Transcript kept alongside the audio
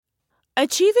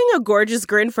Achieving a gorgeous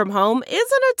grin from home isn't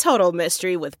a total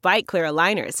mystery with Byte Clear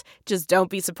aligners. Just don't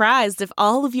be surprised if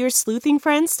all of your sleuthing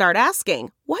friends start asking,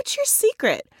 "What's your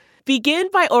secret?" Begin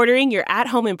by ordering your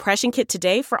at-home impression kit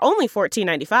today for only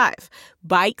 $14.95.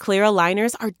 Byte Clear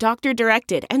aligners are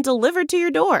doctor-directed and delivered to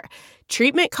your door.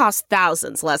 Treatment costs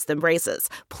thousands less than braces.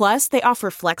 Plus, they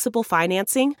offer flexible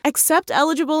financing, accept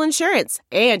eligible insurance,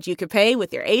 and you can pay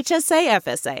with your HSA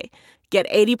FSA. Get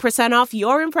 80% off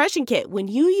your impression kit when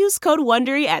you use code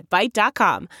WONDERY at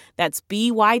Byte.com. That's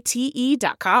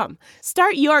BYTE.com.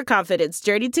 Start your confidence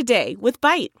journey today with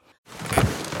Byte.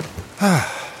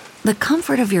 The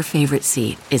comfort of your favorite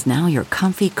seat is now your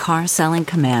comfy car-selling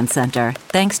command center,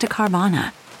 thanks to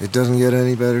Carvana. It doesn't get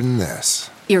any better than this.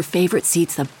 Your favorite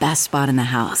seat's the best spot in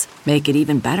the house. Make it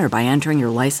even better by entering your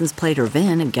license plate or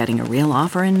VIN and getting a real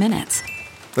offer in minutes.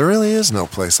 There really is no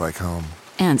place like home.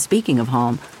 And speaking of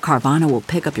home, Carvana will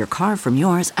pick up your car from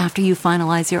yours after you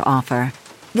finalize your offer.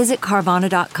 Visit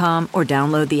Carvana.com or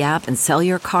download the app and sell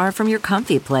your car from your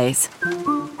comfy place.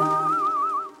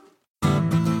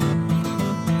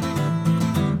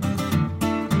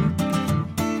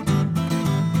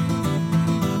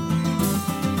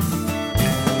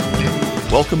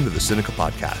 Welcome to the Sinica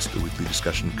Podcast, a weekly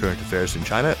discussion of current affairs in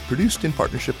China, produced in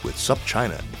partnership with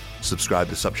SupChina. Subscribe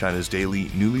to SupChina's daily,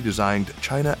 newly designed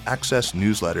China Access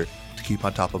newsletter to keep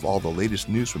on top of all the latest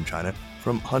news from China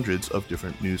from hundreds of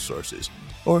different news sources.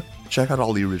 Or check out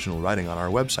all the original writing on our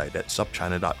website at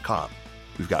supchina.com.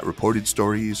 We've got reported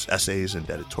stories, essays, and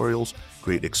editorials,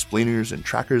 great explainers and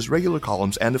trackers, regular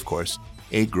columns, and of course,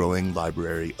 a growing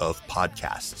library of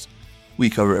podcasts. We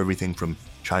cover everything from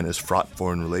China's fraught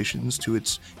foreign relations to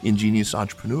its ingenious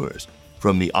entrepreneurs,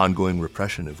 from the ongoing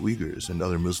repression of Uyghurs and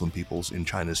other Muslim peoples in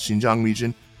China's Xinjiang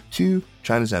region to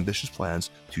China's ambitious plans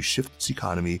to shift its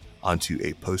economy onto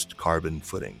a post-carbon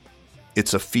footing.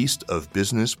 It's a feast of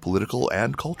business, political,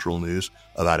 and cultural news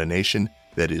about a nation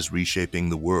that is reshaping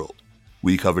the world.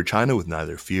 We cover China with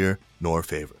neither fear nor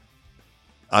favor.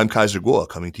 I'm Kaiser Kuo,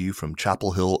 coming to you from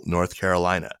Chapel Hill, North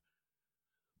Carolina.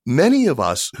 Many of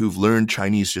us who've learned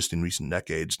Chinese just in recent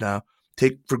decades now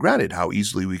take for granted how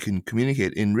easily we can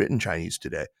communicate in written Chinese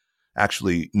today.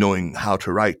 Actually, knowing how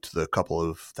to write the couple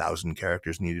of thousand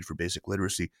characters needed for basic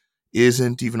literacy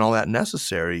isn't even all that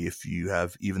necessary if you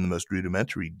have even the most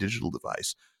rudimentary digital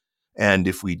device. And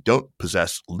if we don't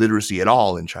possess literacy at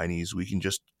all in Chinese, we can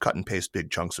just cut and paste big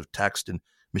chunks of text and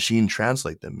machine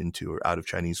translate them into or out of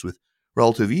Chinese with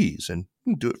relative ease and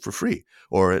do it for free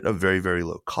or at a very, very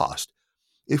low cost.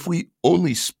 If we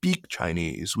only speak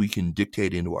Chinese, we can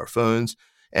dictate into our phones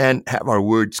and have our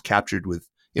words captured with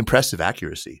impressive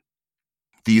accuracy.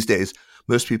 These days,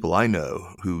 most people I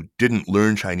know who didn't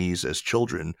learn Chinese as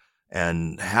children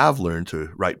and have learned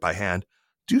to write by hand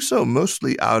do so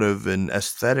mostly out of an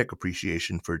aesthetic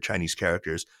appreciation for Chinese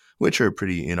characters, which are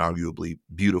pretty inarguably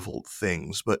beautiful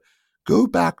things. But go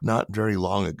back not very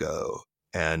long ago,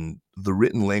 and the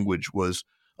written language was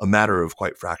a matter of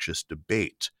quite fractious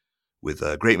debate, with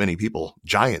a great many people,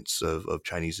 giants of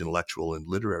Chinese intellectual and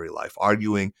literary life,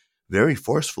 arguing very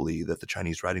forcefully that the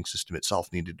Chinese writing system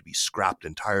itself needed to be scrapped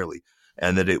entirely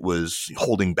and that it was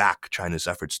holding back China's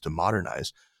efforts to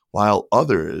modernize, while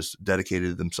others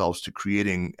dedicated themselves to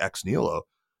creating ex nihilo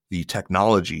the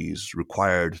technologies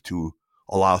required to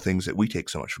allow things that we take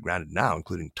so much for granted now,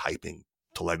 including typing,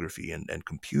 telegraphy, and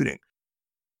computing.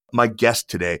 My guest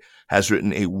today has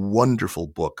written a wonderful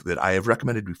book that I have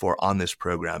recommended before on this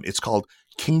program. It's called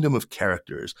Kingdom of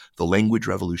Characters, The Language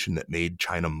Revolution That Made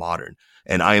China Modern.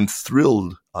 And I am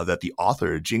thrilled that the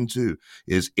author, Jing Zhu,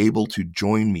 is able to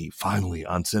join me finally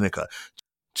on Sinica.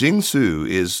 Jing Zhu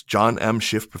is John M.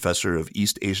 Schiff Professor of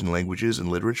East Asian Languages and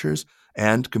Literatures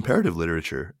and Comparative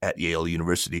Literature at Yale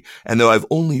University. And though I've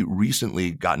only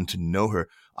recently gotten to know her,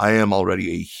 I am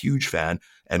already a huge fan,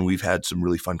 and we've had some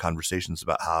really fun conversations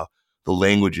about how the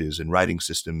languages and writing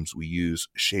systems we use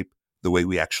shape the way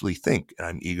we actually think. And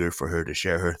I'm eager for her to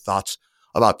share her thoughts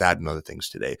about that and other things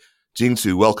today. Jing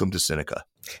Zhu, welcome to Sinica.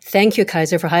 Thank you,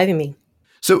 Kaiser, for having me.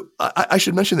 So I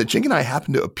should mention that Jing and I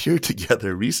happened to appear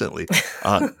together recently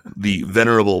on the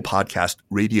venerable podcast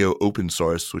Radio Open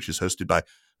Source, which is hosted by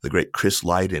the great Chris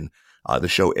Lydon. The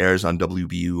show airs on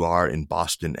WBUR in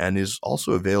Boston and is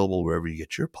also available wherever you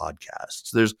get your podcasts.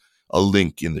 There's a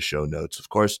link in the show notes, of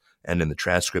course, and in the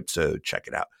transcript, so check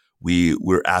it out. We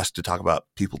were asked to talk about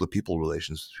people-to-people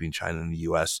relations between China and the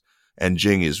U.S., and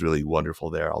Jing is really wonderful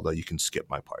there, although you can skip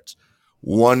my parts.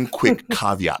 One quick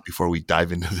caveat before we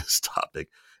dive into this topic,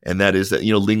 and that is that,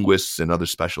 linguists and other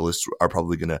specialists are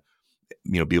probably going to,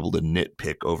 be able to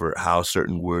nitpick over how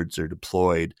certain words are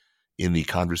deployed in the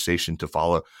conversation to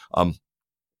follow.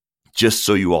 just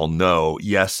so you all know,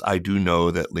 yes, I do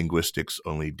know that linguistics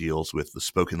only deals with the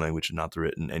spoken language and not the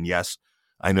written. And yes,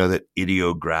 I know that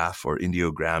ideograph or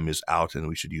ideogram is out and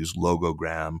we should use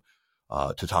logogram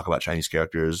to talk about Chinese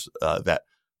characters, that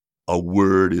a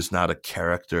word is not a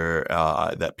character,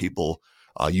 that people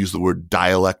use the word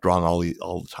dialect wrong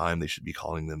all the time. They should be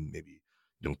calling them maybe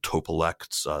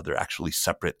topolects. They're actually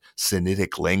separate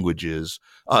Sinitic languages.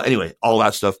 Anyway, all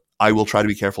that stuff. I will try to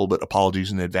be careful, but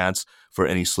apologies in advance for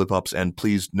any slip-ups. And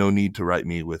please, no need to write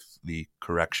me with the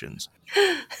corrections.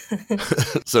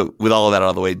 So with all of that out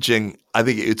of the way, Jing, I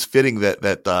think it's fitting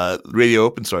that Radio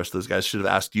Open Source, those guys should have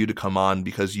asked you to come on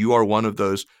because you are one of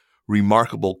those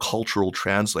remarkable cultural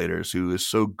translators who is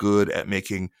so good at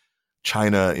making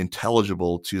China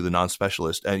intelligible to the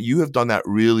non-specialist. And you have done that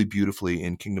really beautifully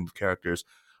in Kingdom of Characters.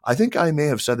 I think I may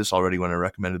have said this already when I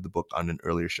recommended the book on an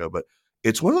earlier show, but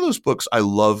it's one of those books I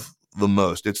love the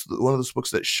most. It's one of those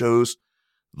books that shows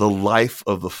the life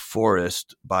of the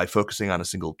forest by focusing on a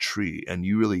single tree. And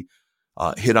you really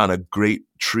hit on a great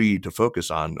tree to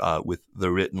focus on with the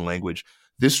written language.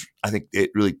 This, I think it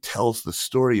really tells the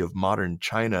story of modern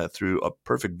China through a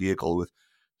perfect vehicle with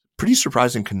pretty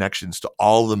surprising connections to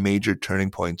all the major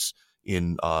turning points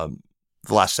in the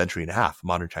last century and a half,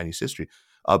 modern Chinese history.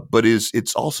 But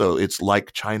it's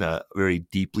like China, very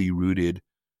deeply rooted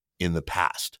in the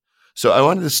past. So I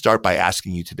wanted to start by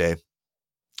asking you today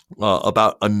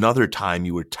about another time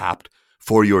you were tapped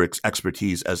for your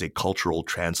expertise as a cultural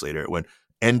translator when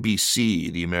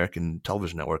NBC, the American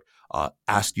television network,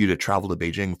 asked you to travel to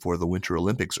Beijing for the Winter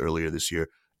Olympics earlier this year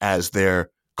as their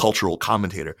cultural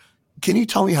commentator. Can you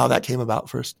tell me how that came about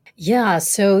first? Yeah.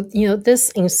 So, this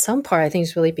in some part, I think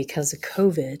is really because of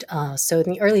COVID. So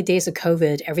in the early days of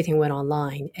COVID, everything went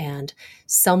online and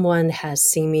someone has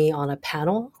seen me on a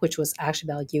panel, which was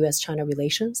actually about U.S.-China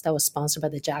relations that was sponsored by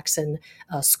the Jackson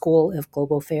School of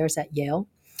Global Affairs at Yale.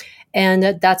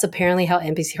 And that's apparently how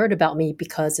NBC heard about me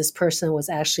because this person was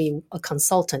actually a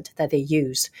consultant that they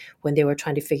used when they were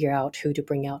trying to figure out who to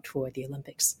bring out for the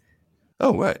Olympics.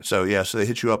 Oh, right. So, so they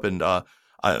hit you up and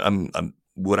I'm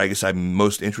what I guess I'm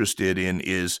most interested in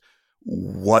is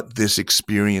what this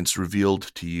experience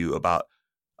revealed to you about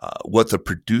what the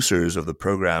producers of the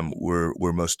program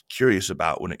were most curious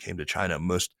about when it came to China,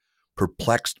 most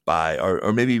perplexed by,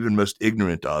 or maybe even most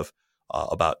ignorant of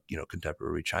about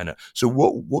contemporary China. So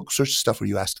what sorts of stuff were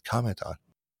you asked to comment on?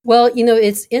 Well,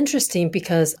 it's interesting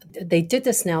because they did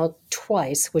this now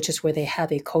twice, which is where they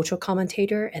have a cultural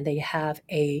commentator and they have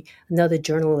another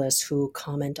journalist who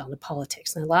comment on the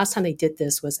politics. And the last time they did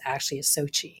this was actually at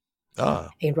Sochi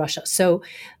in Russia. So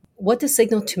what this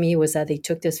signaled to me was that they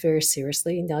took this very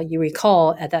seriously. Now, you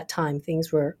recall at that time,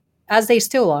 things were, as they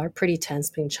still are, pretty tense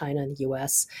between China and the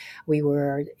U.S. We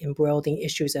were embroiled in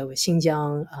issues over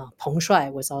Xinjiang. Peng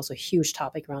Shuai was also a huge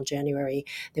topic around January.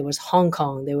 There was Hong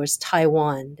Kong. There was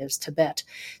Taiwan. There's Tibet.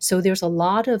 So there's a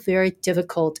lot of very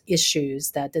difficult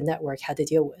issues that the network had to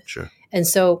deal with. Sure. And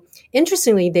so,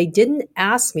 interestingly, they didn't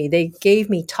ask me. They gave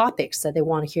me topics that they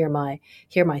want to hear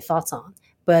my thoughts on.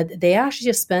 But they actually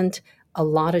just spent a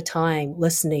lot of time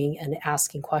listening and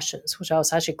asking questions, which I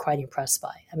was actually quite impressed by.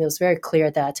 I mean, it was very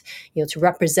clear that, to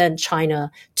represent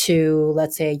China to,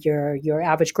 let's say, your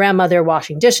average grandmother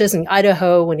washing dishes in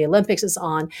Idaho when the Olympics is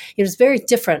on, it's very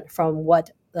different from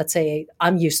what, let's say,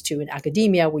 I'm used to in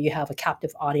academia, where you have a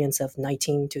captive audience of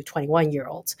 19 to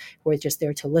 21-year-olds who are just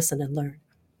there to listen and learn.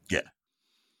 Yeah.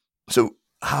 So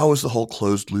how was the whole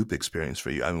closed loop experience for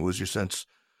you? I mean, was your sense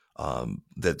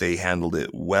that they handled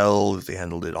it well, that they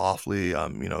handled it awfully?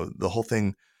 The whole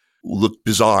thing looked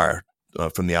bizarre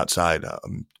from the outside.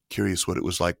 I'm curious what it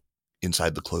was like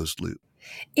inside the closed loop.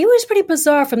 It was pretty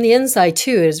bizarre from the inside,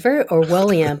 too. It was very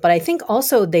Orwellian, but I think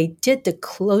also they did the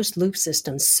closed loop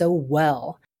system so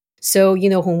well. So,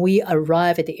 when we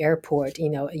arrived at the airport,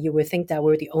 you would think that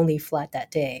we were the only flight that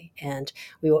day. And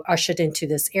we were ushered into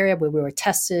this area where we were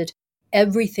tested.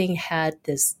 Everything had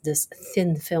this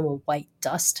thin film of white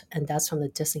dust, and that's from the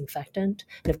disinfectant.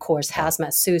 And of course,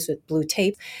 hazmat suits with blue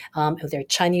tape, with their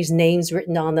Chinese names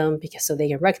written on them so they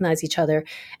can recognize each other.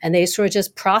 And they sort of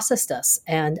just processed us.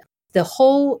 And the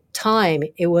whole time,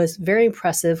 it was very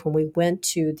impressive when we went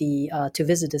to to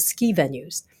visit the ski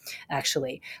venues.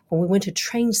 Actually, when we went to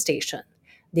train station,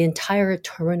 the entire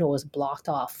terminal was blocked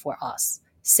off for us.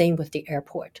 Same with the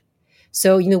airport.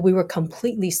 So, we were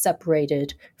completely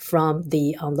separated from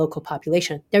the local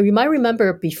population. Now, you might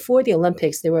remember before the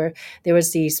Olympics, there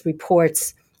was these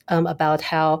reports about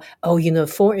how,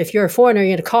 if you're a foreigner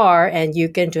in a car and you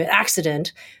get into an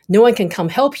accident, no one can come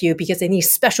help you because they need a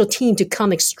special team to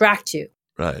come extract you.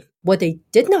 Right. What they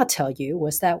did not tell you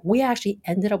was that we actually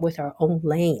ended up with our own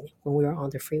lane when we were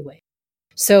on the freeway.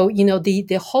 So,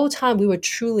 the whole time we were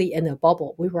truly in a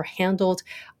bubble. We were handled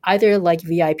either like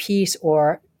VIPs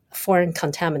or foreign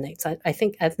contaminates. I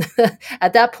think at,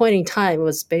 at that point in time, it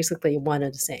was basically one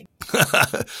and the same.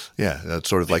 Yeah, that's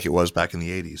sort of like it was back in the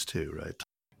 80s too, right?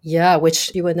 Yeah,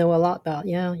 which you would know a lot about.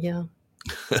 Yeah, yeah.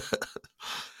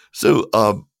 So,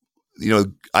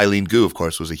 Eileen Gu, of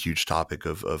course, was a huge topic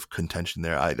of contention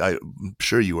there. I'm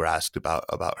sure you were asked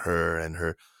about her and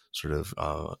her sort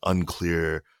of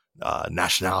unclear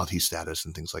nationality status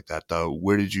and things like that.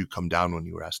 Where did you come down when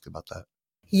you were asked about that?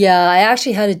 Yeah, I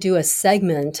actually had to do a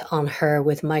segment on her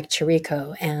with Mike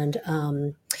Chirico.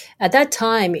 And at that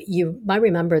time, you might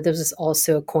remember this was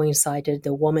also coincided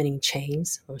the Woman in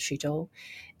Chains on Xuzhou.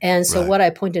 And so Right. what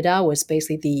I pointed out was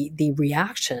basically the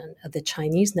reaction of the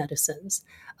Chinese netizens.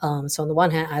 So on the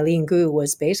one hand, Eileen Gu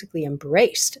was basically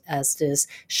embraced as this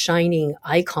shining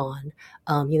icon,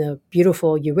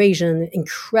 beautiful Eurasian,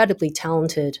 incredibly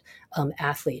talented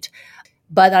athlete.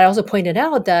 But I also pointed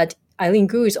out that Eileen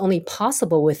Gu is only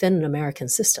possible within an American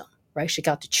system, right? She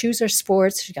got to choose her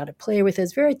sports. She got to play with it.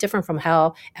 It's very different from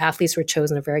how athletes were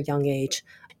chosen at a very young age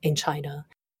in China.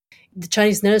 The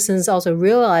Chinese netizens also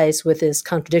realized with this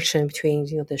contradiction between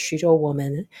the Xuzhou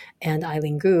woman and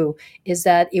Eileen Gu is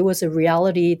that it was a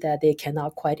reality that they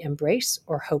cannot quite embrace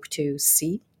or hope to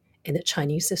see in the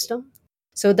Chinese system.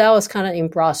 So that was kind of in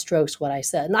broad strokes what I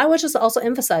said. And I would just also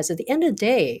emphasize at the end of the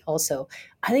day also,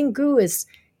 Eileen Gu is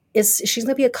she's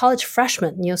going to be a college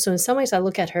freshman, so in some ways I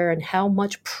look at her and how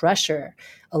much pressure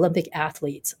Olympic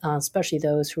athletes, especially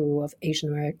those who of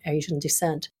Asian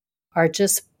descent, are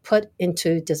just put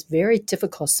into this very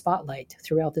difficult spotlight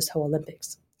throughout this whole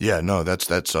Olympics. Yeah, no,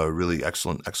 that's a really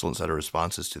excellent set of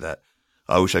responses to that.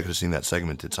 I wish I could have seen that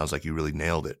segment. It sounds like you really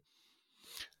nailed it.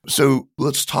 So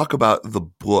let's talk about the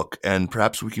book, and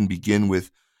perhaps we can begin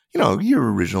with,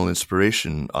 your original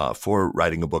inspiration for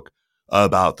writing a book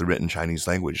about the written Chinese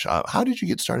language. How did you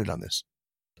get started on this?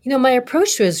 My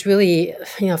approach to it is really,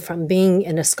 from being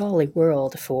in a scholarly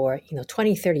world for,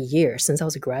 20, 30 years since I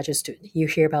was a graduate student, you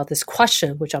hear about this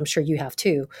question, which I'm sure you have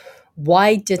too.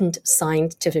 Why didn't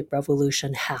scientific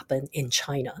revolution happen in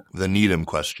China? The Needham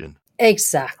question.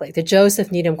 Exactly. The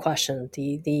Joseph Needham question,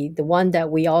 the one that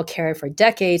we all carry for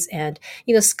decades. And,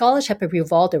 scholarship have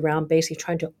revolved around basically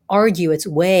trying to argue its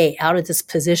way out of this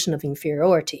position of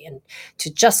inferiority and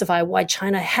to justify why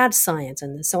China had science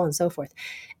and so on and so forth.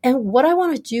 And what I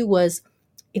want to do was,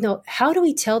 how do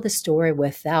we tell the story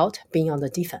without being on the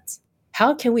defense?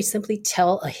 How can we simply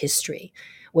tell a history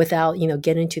without,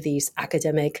 getting into these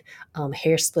academic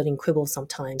hair-splitting quibbles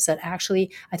sometimes that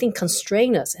actually, I think,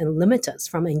 constrain us and limit us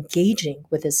from engaging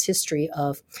with this history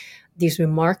of these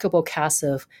remarkable casts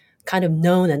of kind of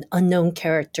known and unknown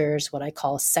characters, what I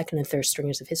call second and third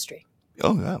stringers of history.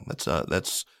 Oh, yeah, that's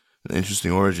an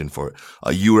interesting origin for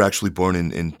it. You were actually born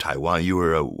in Taiwan. You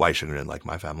were a Waishengren like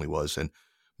my family was, and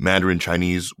Mandarin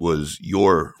Chinese was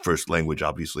your first language,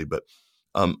 obviously, but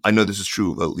I know this is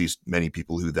true of at least many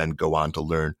people who then go on to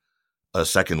learn a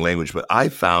second language, but I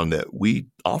found that we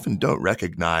often don't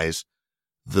recognize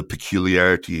the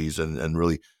peculiarities and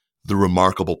really the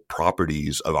remarkable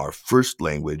properties of our first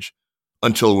language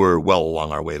until we're well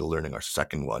along our way to learning our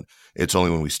second one. It's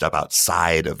only when we step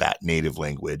outside of that native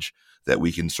language that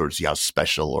we can sort of see how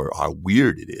special or how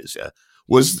weird it is.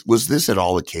 Was this at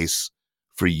all the case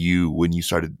for you when you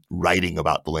started writing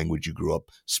about the language you grew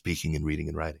up speaking and reading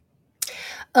and writing?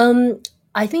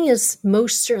 I think it's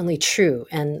most certainly true.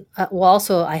 And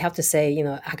also I have to say,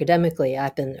 academically,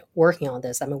 I've been working on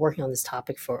this. I've been working on this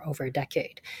topic for over a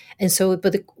decade. And so,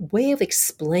 but the way of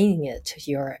explaining it to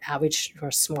your average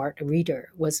or smart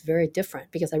reader was very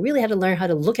different because I really had to learn how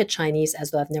to look at Chinese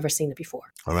as though I've never seen it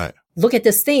before. All right. Look at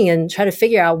this thing and try to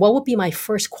figure out what would be my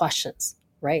first questions,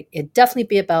 right? It'd definitely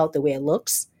be about the way it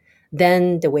looks,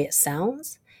 then the way it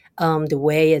sounds, the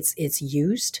way it's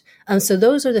used. So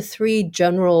those are the three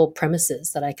general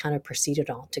premises that I kind of proceeded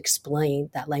on to explain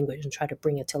that language and try to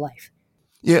bring it to life.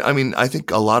 Yeah, I mean, I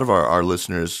think a lot of our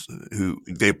listeners who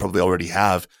they probably already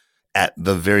have, at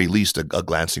the very least, a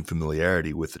glancing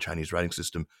familiarity with the Chinese writing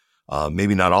system.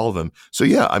 Maybe not all of them. So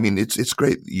yeah, I mean, it's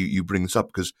great you bring this up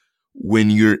because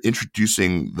when you're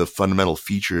introducing the fundamental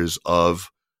features of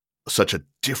such a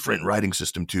different writing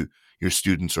system to your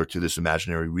students or to this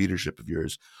imaginary readership of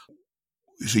yours,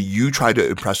 so you try to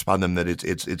impress upon them that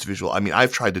it's visual. I mean,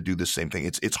 I've tried to do the same thing.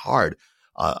 It's hard.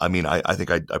 I mean, I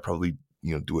think I probably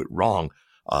do it wrong.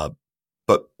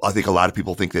 But I think a lot of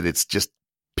people think that it's just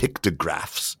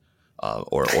pictographs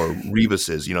or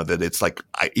rebuses. That it's like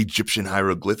Egyptian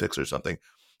hieroglyphics or something,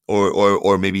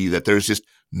 or maybe that there's just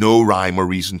no rhyme or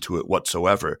reason to it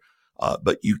whatsoever.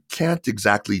 But you can't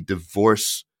exactly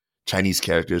divorce Chinese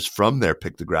characters from their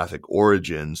pictographic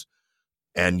origins.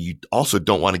 And you also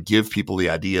don't want to give people the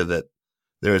idea that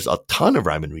there's a ton of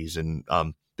rhyme and reason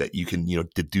that you can,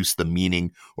 deduce the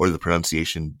meaning or the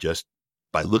pronunciation just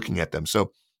by looking at them.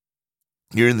 So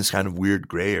you're in this kind of weird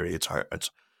gray area. It's hard.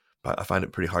 I find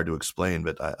it pretty hard to explain,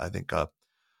 but I think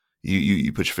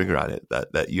you put your finger on it,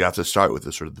 that you have to start with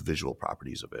the sort of the visual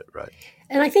properties of it, right?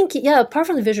 And I think, apart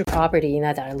from the visual property,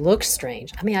 that it looks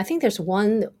strange, I think there's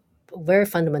one very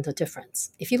fundamental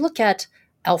difference. If you look at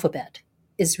alphabet,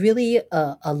 it's really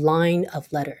a line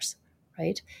of letters,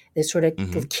 right? They sort of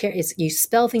you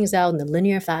spell things out in a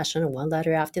linear fashion, one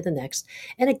letter after the next,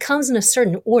 and it comes in a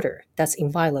certain order that's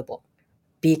inviolable.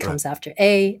 B comes after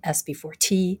A, S before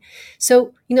T.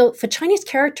 So, for Chinese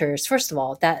characters, first of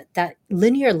all, that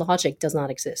linear logic does not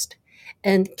exist.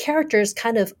 And characters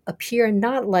kind of appear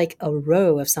not like a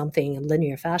row of something in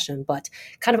linear fashion, but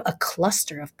kind of a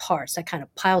cluster of parts that kind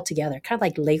of pile together, kind of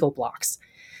like Lego blocks.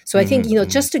 So I think,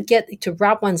 just to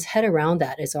wrap one's head around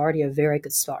that is already a very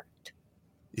good start.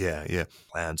 Yeah.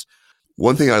 Plans.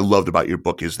 One thing I loved about your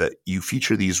book is that you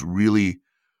feature these really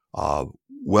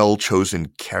well-chosen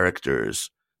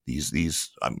characters,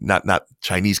 these not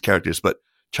Chinese characters, but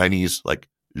Chinese like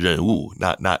人物,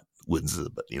 not 文字,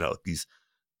 but these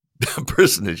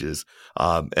personages,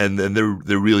 and then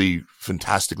they're really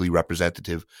fantastically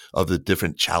representative of the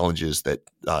different challenges that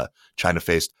China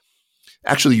faced.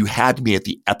 Actually, you had me at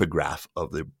the epigraph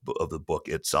of the book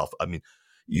itself. I mean,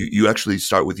 you actually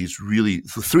start with these really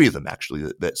three of them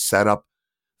actually that set up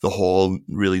the whole,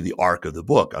 really the arc of the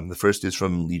book. The first is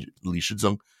from Li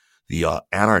Shizong, the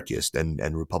anarchist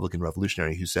and Republican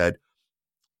revolutionary, who said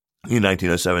in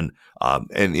 1907,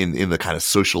 and in the kind of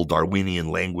social Darwinian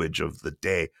language of the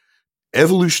day,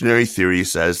 evolutionary theory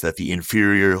says that the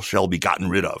inferior shall be gotten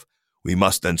rid of. We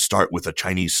must then start with a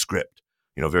Chinese script.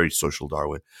 Very social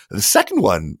Darwin. And the second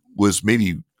one was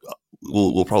maybe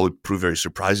will probably prove very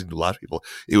surprising to a lot of people.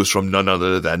 It was from none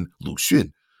other than Lu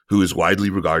Xun, who is widely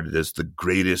regarded as the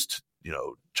greatest,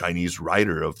 Chinese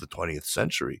writer of the 20th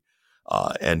century.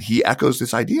 And he echoes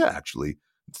this idea, actually,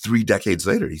 3 decades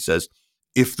later. He says,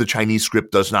 if the Chinese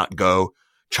script does not go,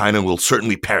 China will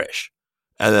certainly perish.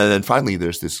 And then finally,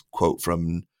 there's this quote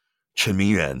from Chen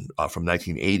Mingyuan from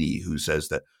 1980, who says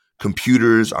that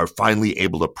computers are finally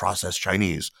able to process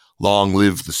Chinese. Long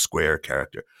live the square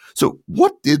character. So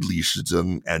what did Li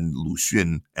Shizong and Lu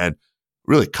Xun and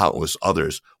really countless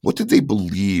others, what did they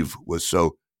believe was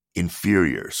so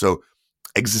inferior, so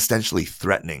existentially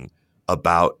threatening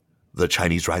about the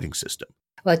Chinese writing system?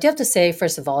 Well, I do have to say,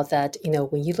 first of all, that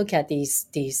when you look at these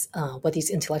what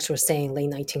these intellectuals were saying late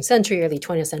 19th century, early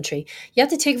 20th century, you have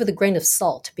to take it with a grain of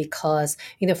salt because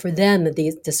for them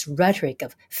this rhetoric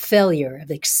of failure,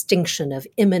 of extinction, of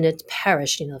imminent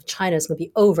perish, China's going to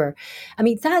be over.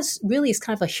 That's really is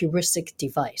kind of a heuristic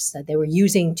device that they were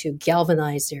using to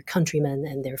galvanize their countrymen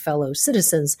and their fellow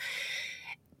citizens,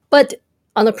 but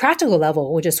on a practical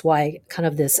level, which is why kind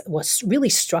of what really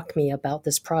struck me about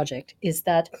this project is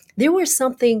that there was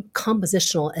something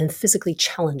compositional and physically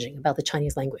challenging about the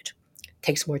Chinese language. It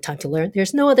takes more time to learn.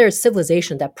 There's no other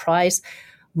civilization that prizes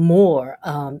more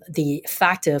the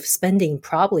fact of spending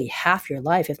probably half your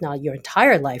life, if not your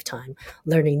entire lifetime,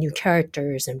 learning new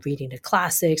characters and reading the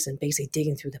classics and basically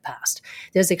digging through the past.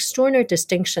 There's extraordinary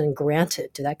distinction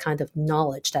granted to that kind of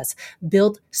knowledge that's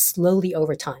built slowly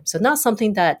over time. So not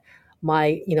something that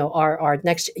our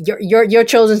next, your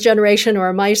chosen generation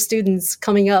or my students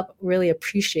coming up really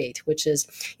appreciate, which is,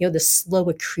 the slow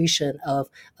accretion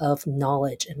of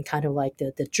knowledge and kind of like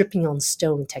the dripping on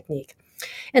stone technique.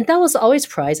 And that was always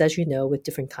prized, as you know, with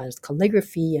different kinds of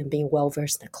calligraphy and being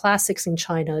well-versed in the classics in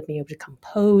China, being able to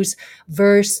compose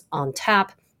verse on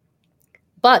tap.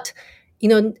 But,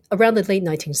 around the late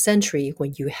 19th century,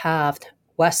 when you have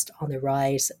West on the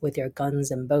rise with their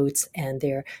guns and boats and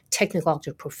their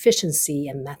technological proficiency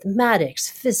and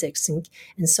mathematics, physics, and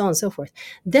so on and so forth,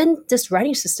 then this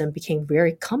writing system became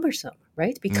very cumbersome,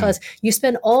 right? Because you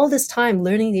spend all this time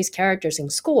learning these characters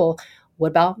in school. What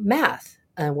about math?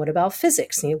 And what about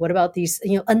physics? What about these,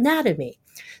 anatomy?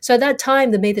 So at that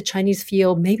time, that made the Chinese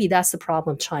feel maybe that's the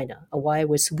problem of China, or why it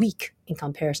was weak in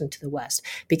comparison to the West,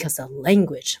 because the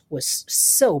language was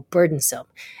so burdensome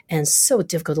and so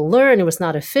difficult to learn. It was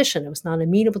not efficient. It was not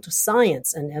amenable to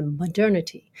science and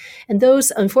modernity. And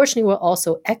those, unfortunately, were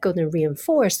also echoed and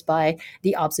reinforced by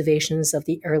the observations of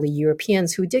the early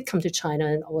Europeans who did come to China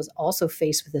and was also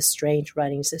faced with a strange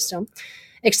writing system.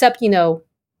 Except,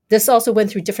 this also went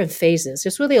through different phases.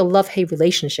 There's really a love-hate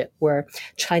relationship where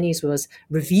Chinese was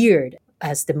revered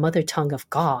as the mother tongue of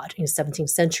God in the 17th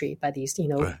century by these,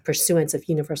 Right. pursuants of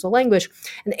universal language.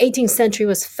 And the 18th century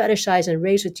was fetishized and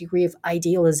raised a degree of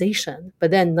idealization.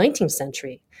 But then 19th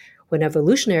century, when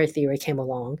evolutionary theory came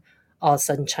along, all of a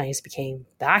sudden Chinese became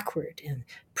backward and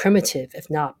primitive, if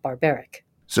not barbaric.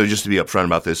 So just to be upfront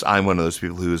about this, I'm one of those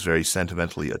people who is very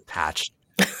sentimentally attached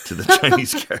to the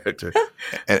Chinese character.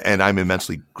 And I'm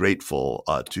immensely grateful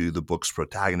to the book's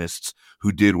protagonists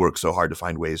who did work so hard to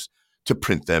find ways to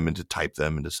print them and to type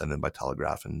them and to send them by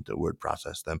telegraph and to word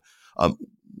process them.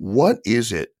 What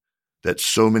is it that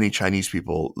so many Chinese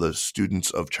people, the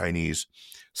students of Chinese,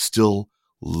 still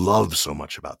love so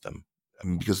much about them? I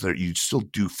mean, because you still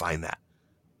do find that.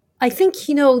 I think,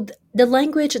 the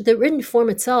language, the written form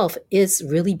itself is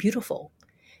really beautiful.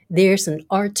 There's an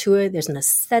art to it. There's an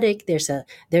aesthetic. There's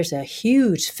a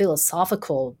huge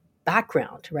philosophical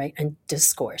background, right, and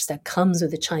discourse that comes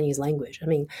with the Chinese language. I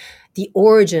mean, the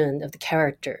origin of the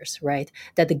characters, right,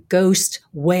 that the ghost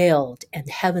wailed and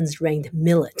heavens rained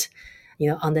millet,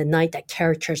 on the night that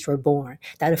characters were born,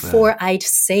 that a four-eyed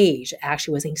sage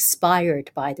actually was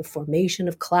inspired by the formation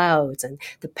of clouds and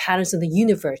the patterns of the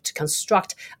universe to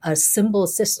construct a symbol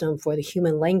system for the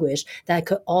human language that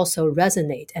could also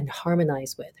resonate and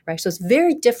harmonize with, right? So it's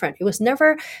very different. It was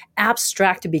never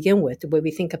abstract to begin with, the way we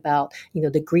think about,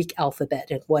 the Greek alphabet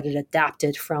and what it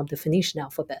adapted from the Phoenician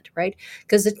alphabet, right?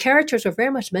 Because the characters are very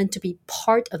much meant to be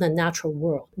part of the natural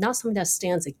world, not something that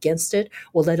stands against it,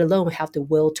 or let alone have the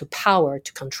will to power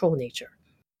to control nature.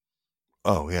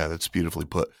 Oh, yeah, that's beautifully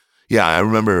put. Yeah, I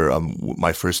remember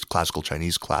my first classical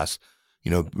Chinese class,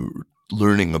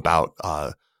 learning about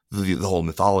the whole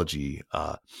mythology.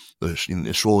 In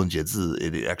Shuo Jiezi,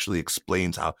 it actually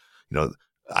explains how,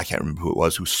 I can't remember who it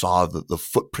was who saw the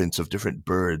footprints of different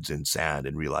birds in sand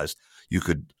and realized you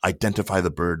could identify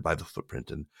the bird by the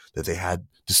footprint and that they had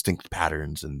distinct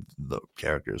patterns and the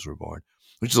characters were born,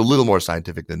 which is a little more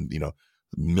scientific than,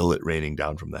 millet raining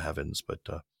down from the heavens, but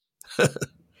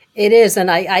it is,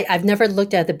 and I've never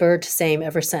looked at the bird the same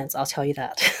ever since. I'll tell you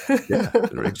that. Yeah,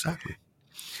 exactly.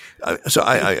 So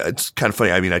it's kind of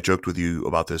funny. I mean, I joked with you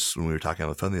about this when we were talking on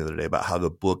the phone the other day about how the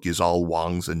book is all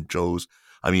Wangs and Zhous.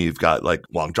 I mean, you've got like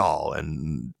Wang Zhao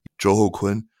and Zhou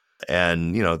Houkun,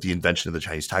 and the invention of the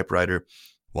Chinese typewriter,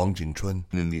 Wang Jinchun,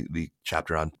 in the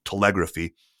chapter on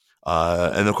telegraphy,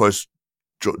 and of course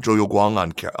Zhou Youguang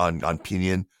on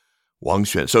pinyin. Wang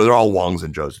Xuan. So they're all Wangs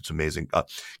and Zhous. It's amazing.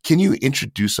 Can you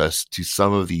introduce us to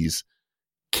some of these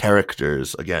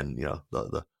characters again?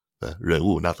 The 人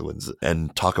物, not the ones,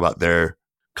 and talk about their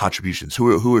contributions.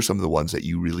 Who are some of the ones that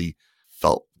you really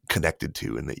felt connected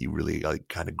to and that you really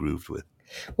kind of grooved with?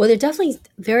 Well, there are definitely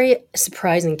very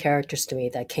surprising characters to me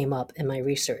that came up in my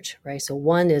research, right? So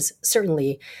one is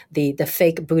certainly the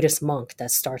fake Buddhist monk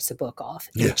that starts the book off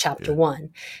in chapter 1,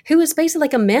 who is basically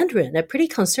like a Mandarin, a pretty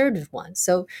conservative one.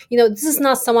 So, this is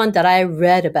not someone that I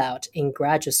read about in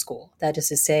graduate school. That is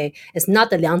to say, it's not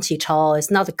the Liang Qichao,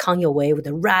 it's not the Kang Youwei with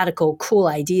the radical, cool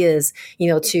ideas,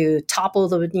 to topple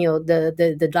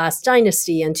the last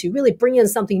dynasty and to really bring in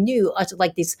something new,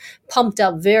 like this pumped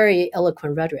up, very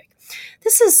eloquent rhetoric.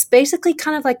 This is basically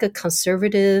kind of like a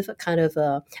conservative, kind of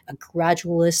a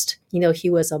gradualist. He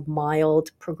was a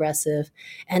mild progressive,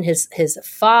 and his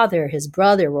father, his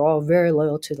brother were all very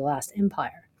loyal to the last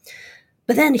empire.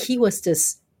 But then he was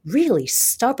this really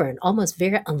stubborn, almost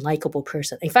very unlikable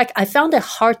person. In fact, I found it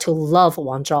hard to love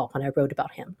Wang Zhao when I wrote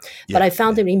about him, but I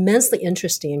found him immensely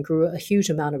interesting and grew a huge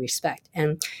amount of respect.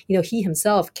 And, he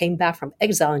himself came back from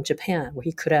exile in Japan, where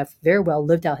he could have very well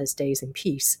lived out his days in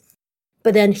peace.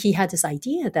 But then he had this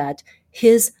idea that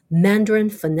his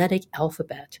Mandarin phonetic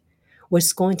alphabet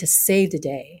was going to save the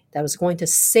day, that was going to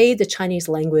save the Chinese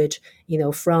language,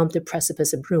 from the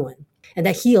precipice of ruin, and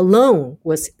that he alone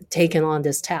was taken on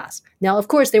this task. Now, of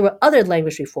course, there were other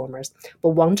language reformers, but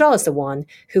Wang Zhao is the one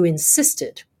who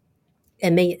insisted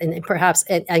and perhaps,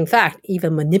 in fact,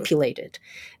 even manipulated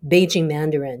Beijing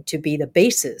Mandarin to be the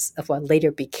basis of what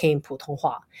later became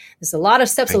Putonghua. There's a lot of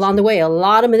steps along the way, a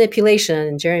lot of manipulation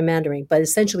and gerrymandering, but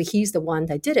essentially he's the one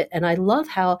that did it. And I love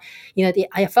how,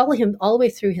 I followed him all the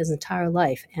way through his entire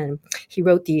life, and he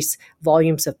wrote these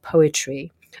volumes of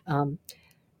poetry,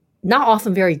 not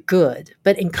often very good,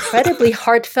 but incredibly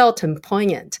heartfelt and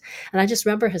poignant. And I just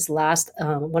remember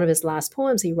one of his last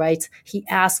poems, he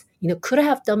asked, could I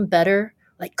have done better?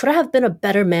 Like, could I have been a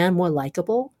better man, more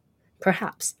likable?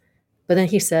 Perhaps. But then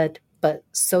he said, but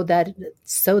that's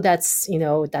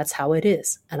how it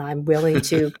is. And I'm willing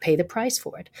to pay the price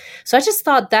for it. So I just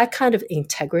thought that kind of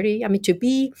integrity,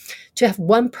 to have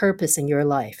one purpose in your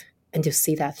life and to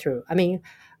see that through. I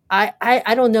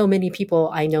don't know many people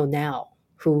I know now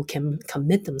who can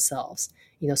commit themselves,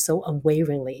 so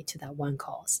unwaveringly to that one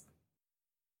cause.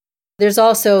 There's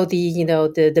also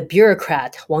the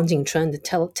bureaucrat, Wang Jingchun,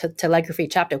 the telegraphy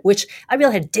chapter, which I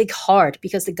really had to dig hard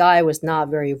because the guy was not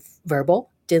very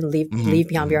verbal, didn't leave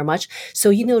behind very much.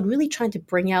 So, really trying to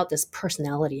bring out this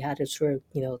personality, had to sort of,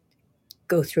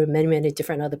 go through many, many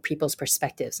different other people's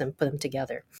perspectives and put them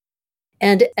together.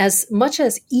 And as much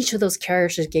as each of those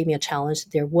characters gave me a challenge,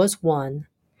 there was one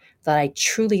that I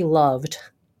truly loved,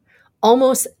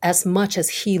 almost as much as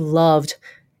he loved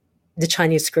the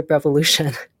Chinese script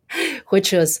revolution,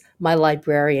 which was my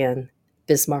librarian,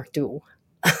 Bismarck Du.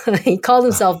 He called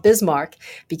himself Bismarck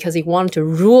because he wanted to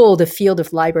rule the field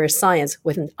of library science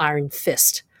with an iron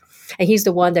fist. And he's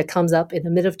the one that comes up in the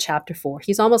middle of chapter 4.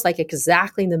 He's almost like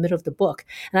exactly in the middle of the book.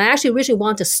 And I actually originally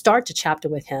wanted to start the chapter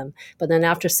with him. But then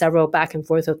after several back and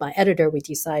forth with my editor, we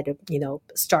decided to,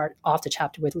 start off the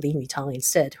chapter with Lin Yutang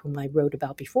instead, whom I wrote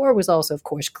about before, was also, of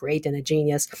course, great and a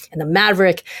genius and a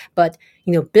maverick. But,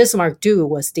 Bismarck Du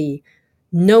was the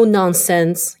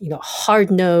no-nonsense,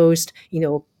 hard-nosed,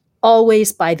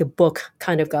 always by the book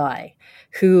kind of guy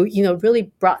who,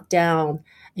 really brought down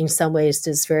in some ways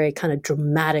this very kind of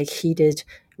dramatic, heated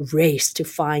race to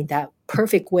find that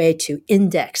perfect way to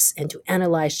index and to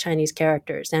analyze Chinese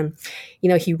characters. And,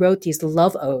 he wrote these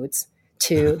love odes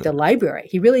to the library.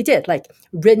 He really did,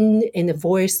 written in the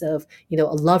voice of, a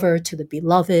lover to the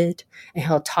beloved. And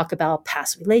he'll talk about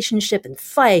past relationship and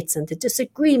fights and the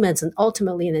disagreements and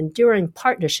ultimately an enduring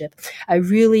partnership. I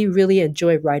really, really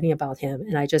enjoy writing about him.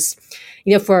 And I just,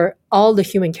 for all the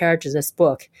human characters in this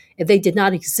book, if they did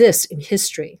not exist in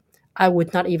history, I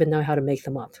would not even know how to make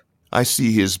them up. I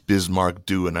see his Bismarck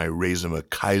Du and I raise him a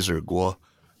Kaiser Guo.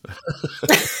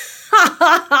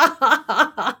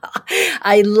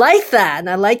 I like that. And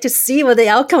I like to see what the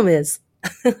outcome is.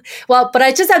 Well, but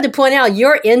I just have to point out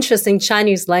your interesting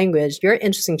Chinese language,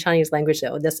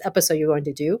 though, this episode you're going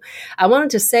to do. I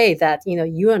wanted to say that,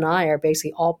 you and I are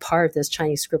basically all part of this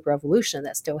Chinese script revolution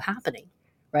that's still happening,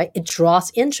 right? It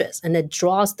draws interest and it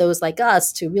draws those like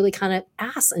us to really kind of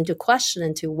ask and to question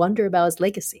and to wonder about its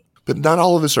legacy. But not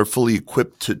all of us are fully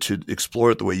equipped to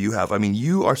explore it the way you have. I mean,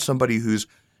 you are somebody whose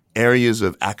areas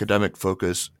of academic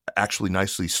focus actually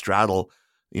nicely straddle,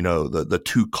 the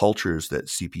two cultures that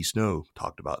C.P. Snow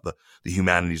talked about, the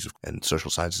humanities and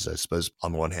social sciences, I suppose,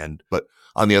 on the one hand, but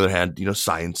on the other hand,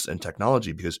 science and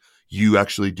technology, because you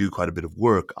actually do quite a bit of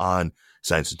work on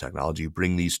science and technology. You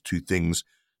bring these two things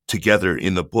together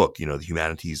in the book, the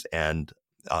humanities and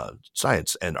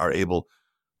science, and are able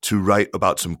to write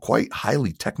about some quite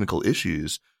highly technical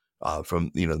issues,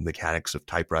 from, the mechanics of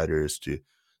typewriters to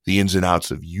the ins and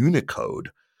outs of Unicode.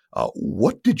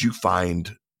 What did you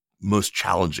find most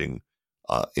challenging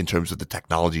in terms of the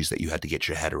technologies that you had to get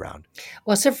your head around?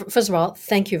 Well, so first of all,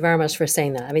 thank you very much for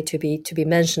saying that. I mean, to be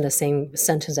mentioned the same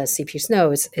sentence as C.P.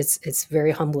 Snow, it's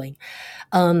very humbling.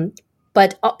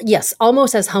 But yes,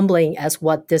 almost as humbling as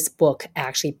what this book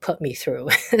actually put me through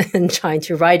in trying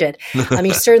to write it. I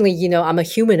mean, certainly, I'm a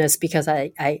humanist because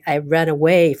I ran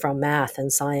away from math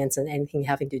and science and anything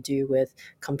having to do with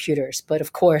computers. But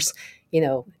of course,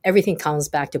 everything comes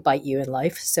back to bite you in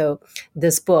life. So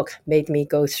this book made me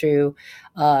go through,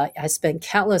 I spent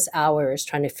countless hours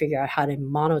trying to figure out how the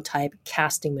monotype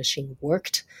casting machine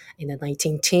worked in the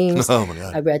 19-teens. Oh my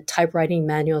God. I read typewriting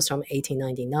manuals from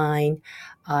 1899.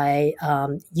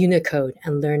 Unicode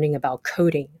and learning about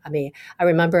coding. I mean, I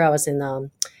remember I was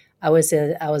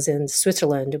in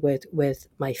Switzerland with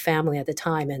my family at the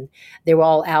time, and they were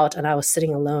all out, and I was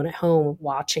sitting alone at home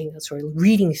watching, sort of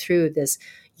reading through this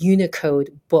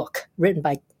Unicode book written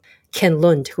by Ken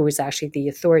Lund, who was actually the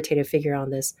authoritative figure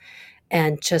on this.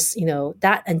 And just,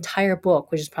 that entire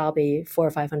book, which is probably 400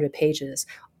 or 500 pages,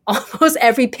 almost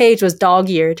every page was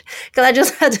dog-eared because I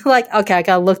just had to okay, I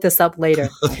got to look this up later.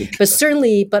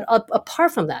 But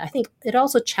apart from that, I think it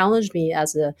also challenged me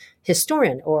as a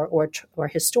historian or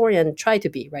historian tried to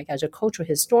be, right? As a cultural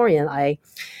historian, I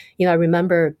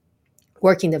remember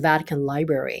working in the Vatican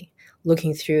Library,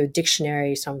 looking through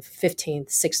dictionaries from 15th,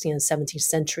 16th, and 17th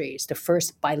centuries, the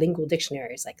first bilingual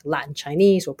dictionaries like Latin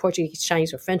Chinese or Portuguese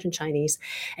Chinese or French and Chinese.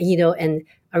 And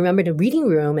I remember the reading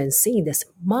room and seeing this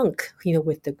monk,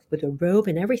 with the robe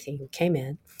and everything who came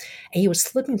in, and he was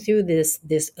flipping through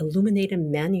this illuminated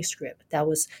manuscript that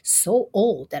was so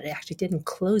old that it actually didn't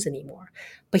close anymore.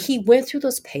 But he went through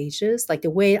those pages like the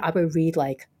way I would read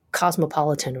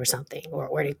Cosmopolitan or something, or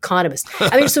The Economist.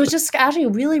 I mean, so it's just actually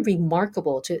really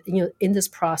remarkable to, in this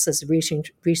process of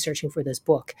researching for this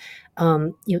book,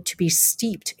 to be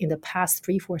steeped in the past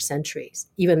 3-4 centuries,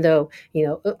 even though,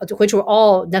 which were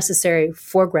all necessary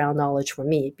foreground knowledge for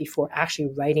me before actually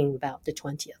writing about the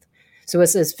 20th. So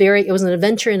it was an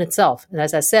adventure in itself. And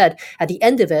as I said, at the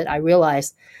end of it, I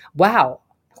realized, wow,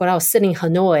 when I was sitting in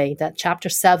Hanoi, that chapter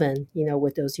 7,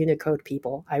 with those Unicode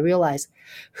people, I realized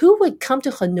who would come to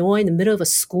Hanoi in the middle of a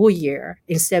school year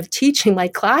instead of teaching my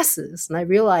classes? And I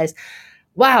realized,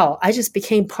 wow, I just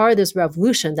became part of this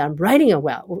revolution that I'm writing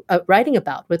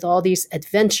about with all these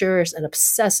adventures and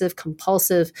obsessive,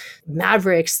 compulsive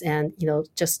mavericks and,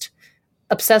 just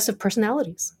obsessive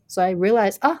personalities. So I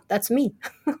realized, that's me.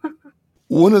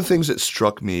 One of the things that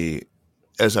struck me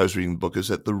as I was reading the book is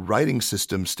that the writing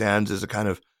system stands as a kind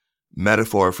of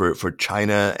metaphor for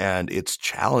China and its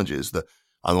challenges.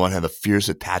 On the one hand, the fierce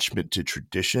attachment to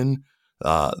tradition,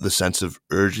 the sense of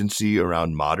urgency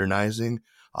around modernizing,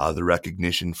 the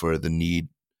recognition for the need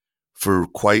for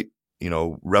quite,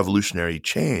 revolutionary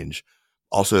change.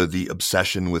 Also, the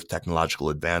obsession with technological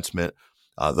advancement,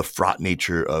 the fraught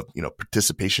nature of,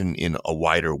 participation in a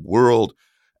wider world.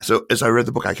 So as I read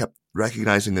the book, I kept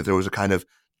recognizing that there was a kind of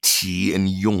Qi and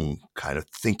Jung kind of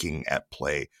thinking at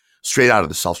play, straight out of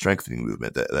the self-strengthening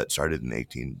movement that started in the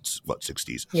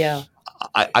 60s. Yeah.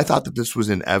 I thought that this was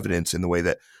in evidence in the way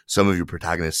that some of your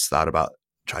protagonists thought about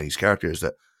Chinese characters,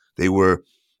 that they were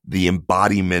the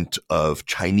embodiment of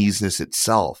Chineseness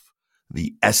itself,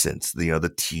 the essence, the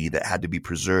Qi that had to be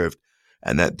preserved,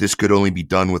 and that this could only be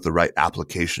done with the right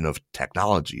application of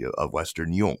technology, of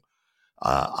Western Jung.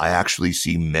 I actually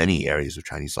see many areas of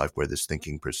Chinese life where this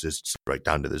thinking persists right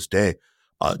down to this day.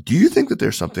 Do you think that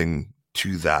there's something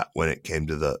to that when it came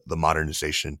to the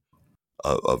modernization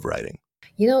of writing?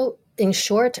 In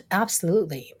short,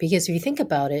 absolutely. Because if you think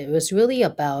about it, it was really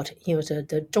about,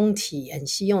 the Zhongqi and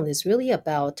Xiyong is really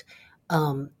about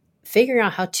figuring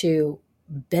out how to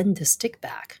bend the stick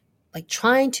back, like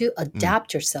trying to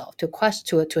adapt yourself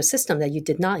to a system that you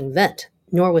did not invent,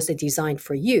 nor was it designed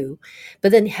for you,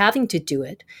 but then having to do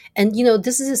it. And,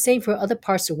 this is the same for other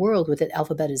parts of the world with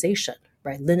alphabetization,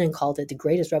 right? Lenin called it the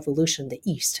greatest revolution in the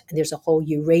East. And there's a whole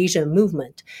Eurasian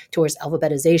movement towards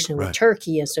alphabetization with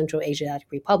Turkey and Central Asiatic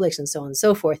republics and so on and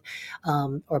so forth.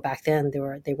 Or back then,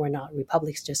 they were not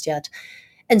republics just yet.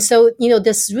 And so,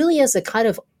 this really is a kind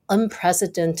of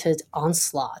unprecedented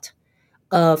onslaught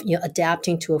of,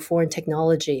 adapting to a foreign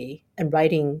technology, and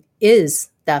writing is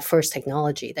that first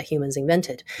technology that humans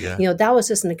invented. Yeah. That was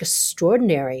just an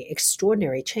extraordinary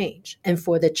change. And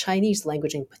for the Chinese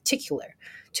language in particular,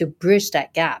 to bridge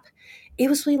that gap, it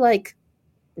was really like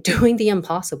doing the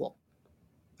impossible.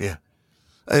 Yeah.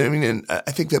 I mean, and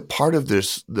I think that part of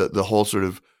this, the whole sort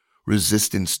of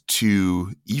resistance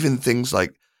to even things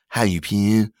like Hanyu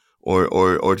Pinyin or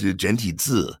to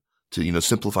Zhentizi, to,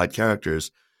 simplified characters,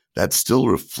 that still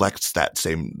reflects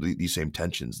these same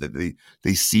tensions, that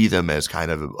they see them as kind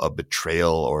of a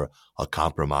betrayal or a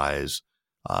compromise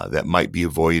that might be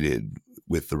avoided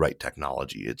with the right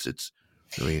technology. It's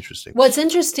really interesting. What's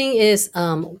interesting is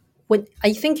when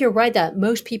I think you're right that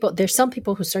there's some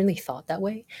people who certainly thought that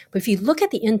way. But if you look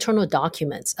at the internal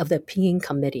documents of the Pinyin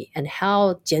Committee and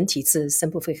how Zhentizi's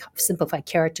simplified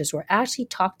characters were actually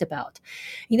talked about,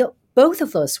 both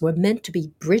of those were meant to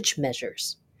be bridge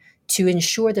measures to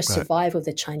ensure the survival of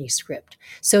the Chinese script.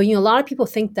 So, a lot of people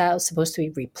think that was supposed to be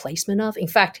replacement of. In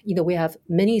fact, we have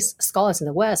many scholars in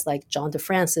the West, like John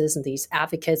DeFrancis and these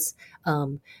advocates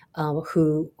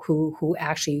who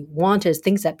actually wanted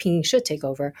things that Pinyin should take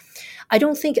over. I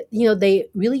don't think, they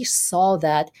really saw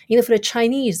that, for the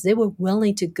Chinese, they were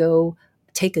willing to go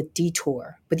take a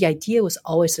detour, but the idea was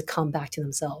always to come back to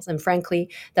themselves. And frankly,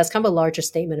 that's kind of a larger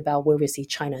statement about where we see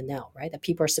China now, right? That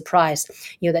people are surprised,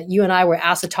 that you and I were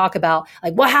asked to talk about,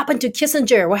 like, what happened to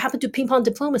Kissinger? What happened to ping pong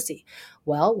diplomacy?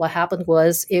 Well, what happened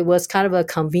was it was kind of a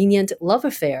convenient love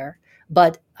affair,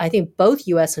 but I think both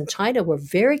US and China were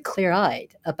very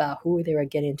clear-eyed about who they were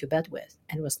getting into bed with,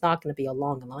 and it was not going to be a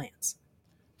long alliance.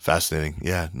 Fascinating.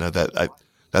 Yeah, no,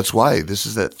 that's why this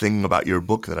is that thing about your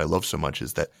book that I love so much,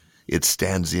 is that it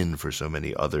stands in for so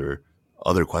many other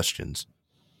questions.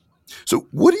 So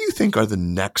what do you think are the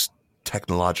next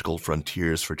technological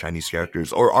frontiers for Chinese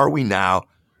characters? Or are we now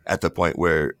at the point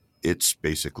where it's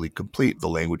basically complete? The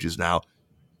language is now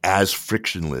as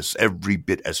frictionless, every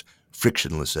bit as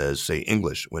frictionless as, say,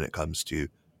 English when it comes to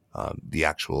the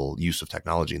actual use of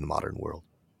technology in the modern world.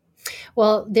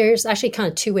 Well, there's actually kind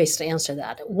of two ways to answer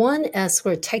that. One, as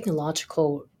for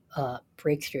technological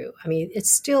breakthrough. I mean,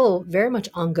 it's still very much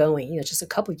ongoing. Just a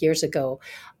couple of years ago,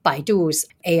 Baidu's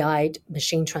AI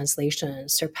machine translation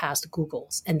surpassed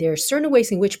Google's. And there are certain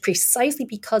ways in which, precisely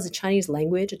because of Chinese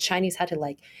language, the Chinese had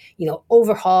to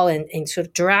overhaul and sort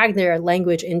of drag their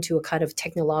language into a kind of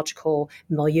technological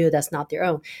milieu that's not their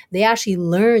own. They actually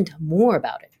learned more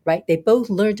about it. right? They both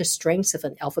learned the strengths of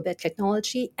an alphabet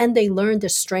technology, and they learned the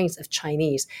strengths of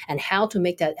Chinese and how to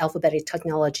make that alphabetic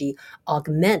technology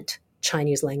augment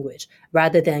Chinese language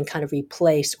rather than kind of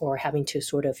replace or having to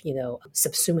sort of,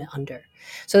 subsume it under.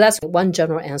 So that's one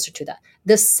general answer to that.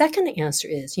 The second answer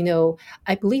is,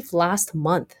 I believe last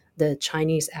month, the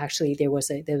Chinese actually, there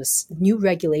was new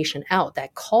regulation out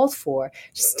that called for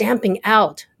stamping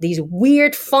out these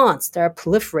weird fonts that are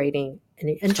proliferating in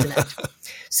the internet.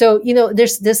 So,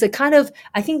 there's a kind of,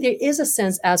 I think there is a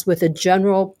sense, as with a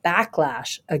general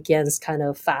backlash against kind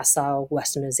of facile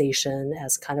Westernization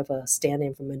as kind of a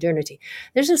stand-in for modernity.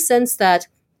 There's a sense that,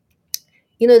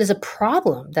 there's a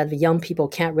problem that the young people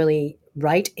can't really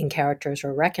write in characters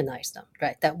or recognize them,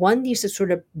 right? That one needs to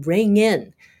sort of bring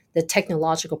in the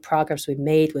technological progress we've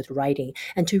made with writing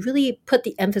and to really put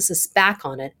the emphasis back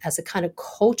on it as a kind of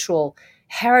cultural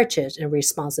heritage and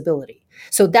responsibility.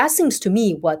 So that seems to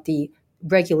me what the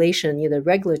regulation, the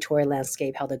regulatory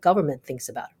landscape, how the government thinks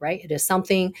about it, right? It is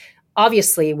something,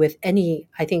 obviously, with any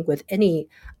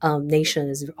nation,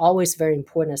 is always very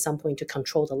important at some point to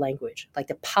control the language, like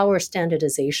the power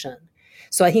standardization.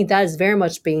 So I think that is very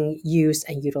much being used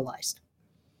and utilized.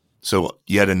 So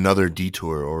yet another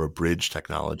detour or a bridge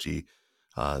technology,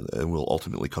 and we'll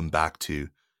ultimately come back to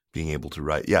being able to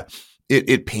write. Yeah,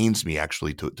 it pains me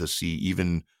actually to see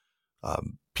even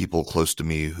people close to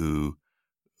me who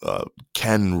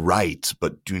can write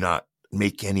but do not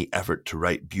make any effort to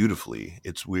write beautifully.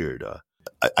 It's weird.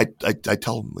 I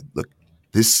tell them, look,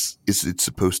 it's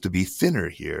supposed to be thinner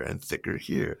here and thicker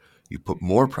here. You put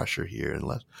more pressure here and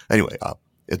less. Anyway,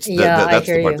 that's the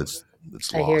part that's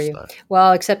lost. I hear you.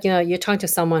 Well, except you're talking to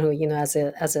someone who as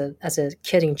a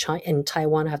kid in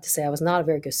Taiwan, I have to say I was not a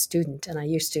very good student, and I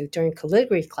used to, during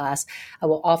calligraphy class, I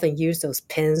will often use those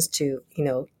pens to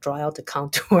draw out the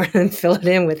contour and fill it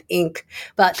in with ink.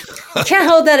 But you can't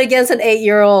hold that against an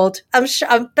 8-year-old. I'm sure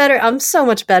I'm better. I'm so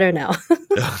much better now.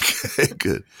 Okay,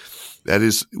 good. That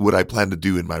is what I plan to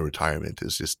do in my retirement,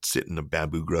 is just sit in a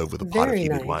bamboo grove with a pot of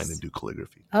heated wine and do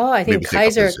calligraphy. Oh, I think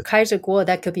Kaiser Kuo,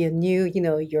 that could be a new,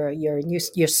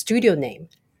 your studio name.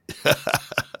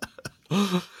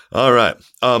 All right.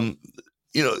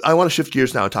 I want to shift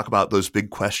gears now and talk about those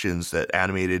big questions that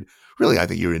animated, really, I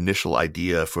think, your initial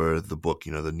idea for the book,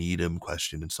 the Needham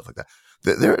question and stuff like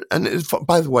that. And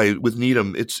by the way, with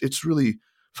Needham, it's really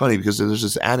funny because there's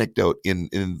this anecdote in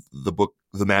the book,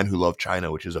 The Man Who Loved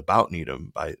China, which is about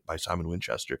Needham by Simon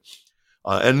Winchester.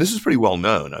 And this is pretty well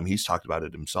known. I mean, he's talked about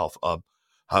it himself.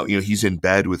 How, he's in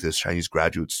bed with his Chinese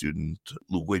graduate student,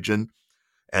 Lu Huijin,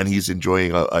 and he's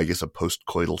enjoying, a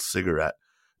post-coital cigarette.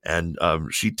 And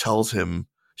she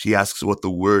asks what the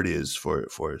word is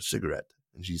for cigarette.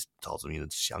 And she tells him,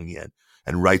 it's xiangyan,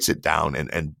 and writes it down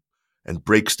and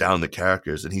breaks down the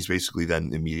characters. And he's basically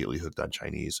then immediately hooked on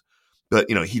Chinese. But,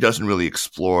 he doesn't really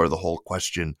explore the whole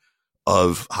question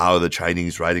of how the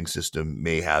Chinese writing system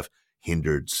may have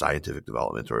hindered scientific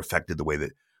development or affected the way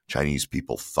that Chinese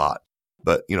people thought.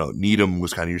 But, Needham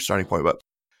was kind of your starting point. But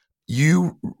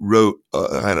you wrote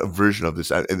a kind of version of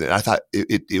this, and I thought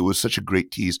it was such a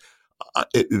great tease.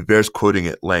 It bears quoting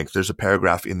at length. There's a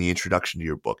paragraph in the introduction to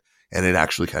your book, and it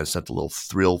actually kind of sent a little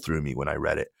thrill through me when I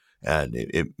read it, and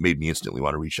it made me instantly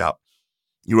want to reach out.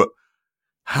 You wrote,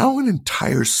 how an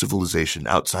entire civilization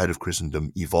outside of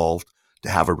Christendom evolved to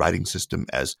have a writing system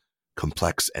as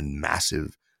complex and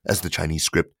massive as the Chinese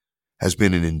script has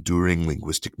been an enduring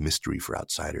linguistic mystery for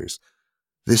outsiders.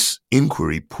 This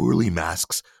inquiry poorly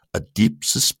masks a deep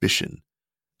suspicion.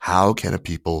 How can a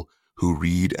people who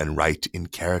read and write in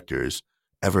characters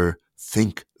ever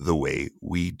think the way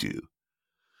we do?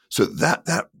 So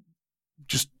that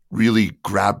just really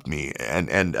grabbed me, and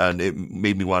it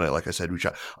made me want to, like I said, reach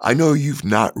out. I know you've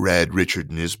not read Richard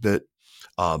Nisbett,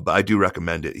 but I do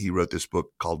recommend it. He wrote this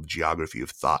book called Geography of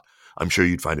Thought. I'm sure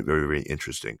you'd find it very, very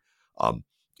interesting.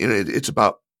 It's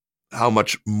about how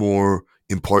much more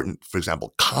important, for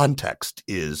example, context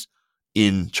is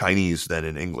in Chinese than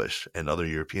in English and other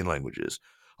European languages.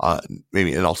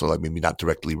 Maybe not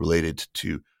directly related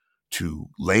to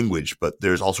language, but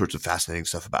there's all sorts of fascinating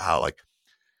stuff about how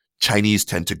Chinese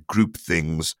tend to group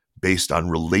things based on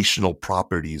relational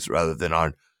properties rather than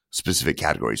on specific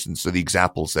categories. And so the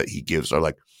examples that he gives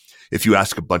are if you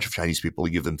ask a bunch of Chinese people,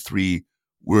 you give them 3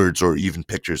 words or even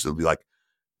pictures, it'll be like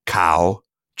cow,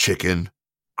 chicken,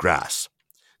 grass.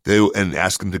 And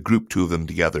ask them to group 2 of them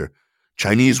together.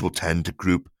 Chinese will tend to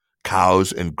group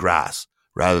cows and grass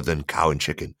rather than cow and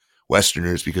chicken.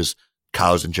 Westerners, because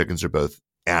cows and chickens are both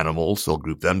animals, they'll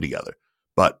group them together.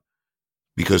 But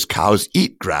because cows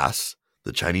eat grass,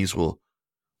 the Chinese will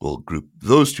group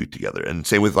those 2 together. And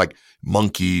same with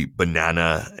monkey,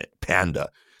 banana, panda.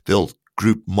 They'll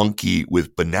group monkey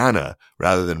with banana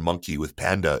rather than monkey with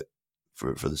panda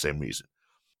for the same reason.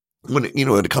 When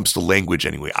it comes to language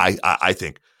anyway, I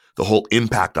think the whole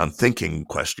impact on thinking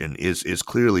question is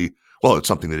clearly, well, it's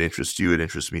something that interests you, it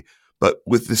interests me. But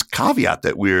with this caveat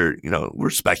that we're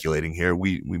speculating here,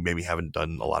 we maybe haven't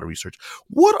done a lot of research.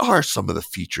 What are some of the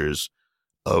features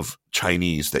of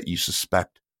Chinese that you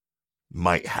suspect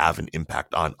might have an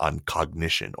impact on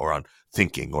cognition or on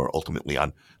thinking or ultimately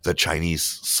on the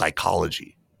Chinese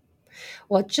psychology?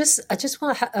 Well,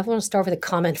 I want to start with a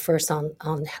comment first on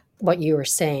what you were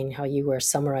saying, how you were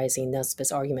summarizing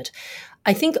Nesbitt's argument.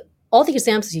 I think all the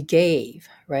examples you gave,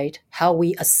 right, how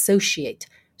we associate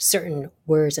certain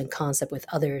words and concepts with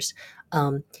others,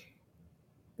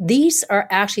 these are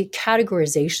actually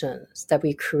categorizations that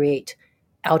we create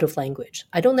out of language.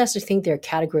 I don't necessarily think they're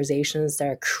categorizations that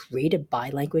are created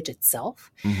by language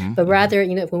itself, but rather,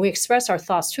 when we express our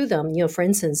thoughts through them, for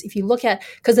instance, if you look at,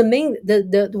 because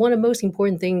the one of the most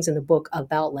important things in the book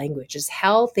about language is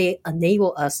how they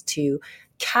enable us to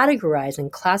categorize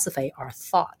and classify our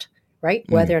thought, right?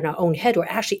 Whether in our own head or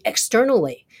actually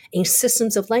externally in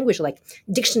systems of language like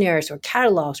dictionaries or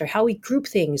catalogs, or how we group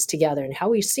things together and how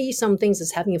we see some things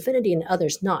as having affinity and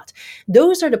others not.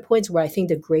 Those are the points where I think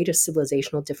the greatest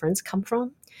civilizational difference come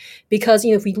from. Because,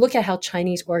 if we look at how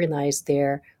Chinese organized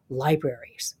their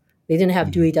libraries, they didn't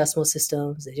have Dewey Decimal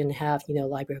Systems, they didn't have,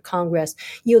 Library of Congress.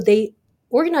 They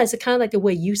organized it kind of like the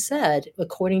way you said,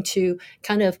 according to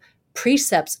kind of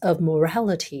precepts of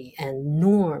morality and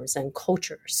norms and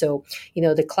culture. So,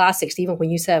 the classics, even when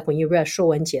you read 说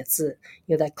文解字,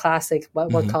 that classic,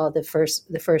 what one call it the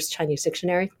first Chinese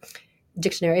dictionary,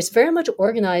 it's very much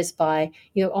organized by,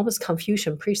 almost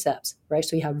Confucian precepts, right?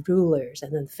 So you have rulers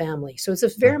and then family. So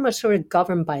it's very much sort of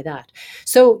governed by that.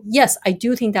 So yes, I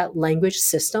do think that language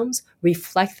systems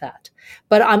reflect that.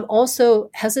 But I'm also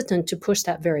hesitant to push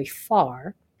that very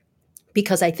far,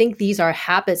 because I think these are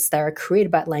habits that are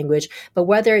created by language, but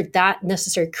whether that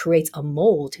necessarily creates a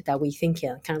mold that we think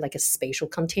in, kind of like a spatial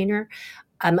container,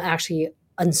 I'm actually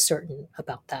uncertain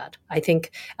about that. I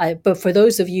think, but for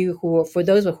those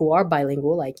who are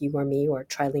bilingual, like you or me, or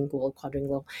trilingual,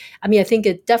 quadringual, I think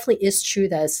it definitely is true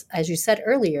that, as you said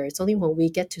earlier, it's only when we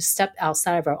get to step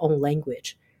outside of our own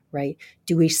language, right,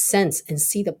 do we sense and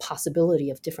see the possibility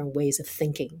of different ways of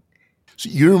thinking. So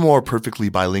you're more perfectly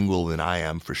bilingual than I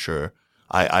am, for sure.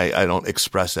 I don't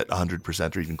express it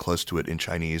 100% or even close to it in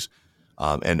Chinese.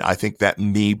 And I think that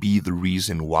may be the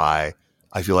reason why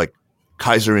I feel like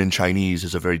Kaiser in Chinese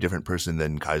is a very different person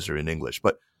than Kaiser in English.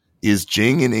 But is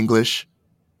Jing in English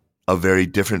a very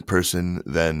different person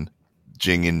than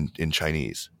Jing in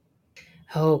Chinese?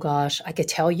 Oh, gosh, I could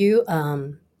tell you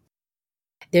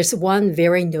there's one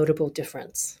very notable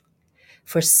difference.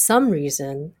 For some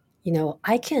reason,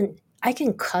 I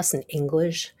can cuss in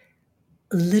English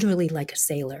literally like a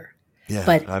sailor. Yeah,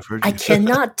 but I've heard you. I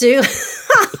cannot do.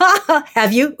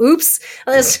 Have you? Oops!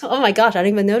 Oh my gosh, I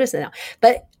didn't even notice it now.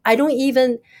 But I don't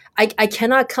even. I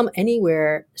cannot come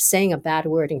anywhere saying a bad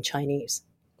word in Chinese.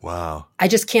 Wow. I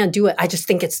just can't do it. I just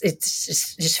think it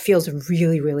just feels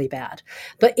really, really bad.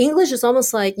 But English is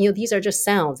almost like, these are just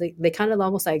sounds. They kind of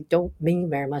almost like don't mean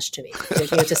very much to me.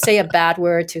 To say a bad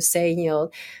word, to say,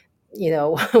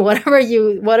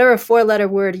 whatever four-letter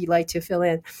word you like to fill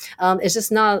in, it's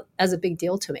just not as a big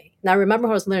deal to me. Now, I remember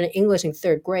when I was learning English in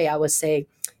third grade, I would say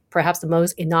perhaps the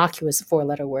most innocuous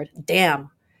four-letter word, damn,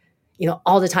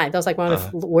 all the time. That was like one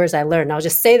of the words I learned. I'll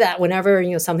just say that whenever,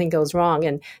 something goes wrong.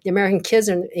 And the American kids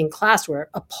in class were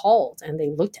appalled, and they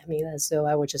looked at me as though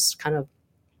I was just kind of,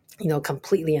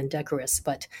 completely indecorous.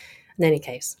 But in any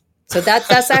case. So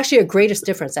that's actually a greatest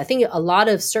difference. I think a lot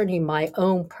of certainly my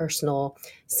own personal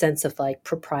sense of like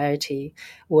propriety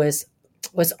was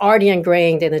already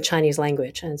ingrained in the Chinese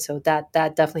language. And so that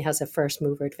definitely has a first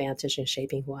mover advantage in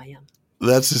shaping who I am.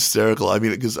 That's hysterical.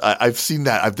 Because I've seen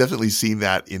that. I've definitely seen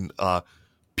that in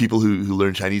people who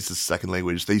learn Chinese as a second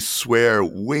language. They swear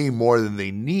way more than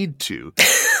they need to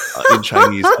in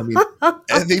Chinese.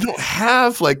 And they don't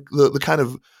have like the kind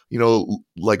of,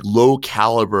 like low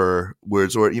caliber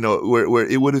words, or, where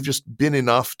it would have just been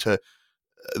enough to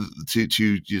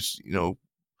just,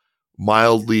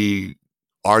 mildly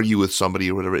argue with somebody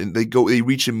or whatever. And they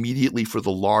reach immediately for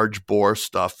the large bore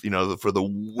stuff, for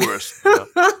the worst,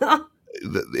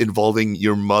 involving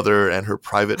your mother and her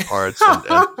private parts.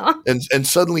 And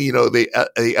suddenly, they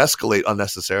escalate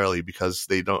unnecessarily because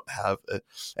they don't have it.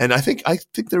 And I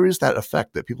think there is that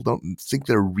effect that people don't think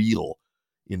they're real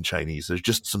in Chinese. There's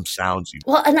just some sounds.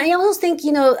 Well, and I also think,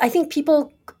 I think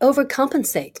people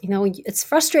overcompensate. It's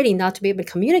frustrating not to be able to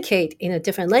communicate in a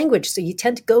different language. So you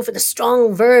tend to go for the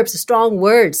strong verbs, the strong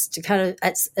words to kind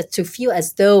of to feel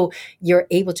as though you're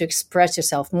able to express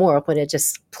yourself more when it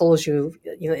just pulls you,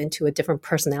 into a different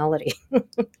personality.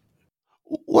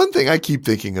 One thing I keep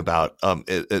thinking about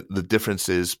the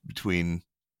differences between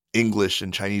English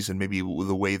and Chinese, and maybe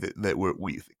the way that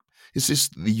we think, is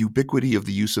just the ubiquity of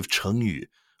the use of chengyu,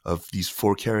 of these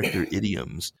 4-character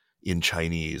idioms in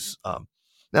Chinese.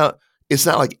 Now, it's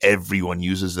not like everyone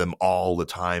uses them all the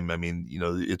time. I mean,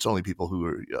 it's only people who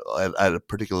are at a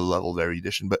particular level of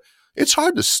erudition, but it's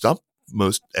hard to stump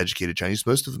most educated Chinese.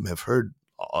 Most of them have heard,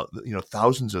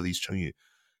 thousands of these chengyu.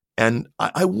 And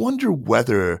I wonder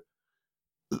whether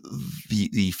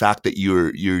the fact that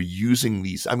you're using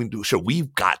these, I mean, sure,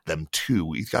 we've got them too.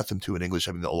 We've got them too in English.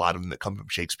 I mean, a lot of them that come from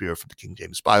Shakespeare, or from the King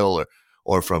James Bible,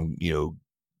 or from,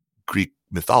 Greek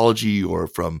mythology, or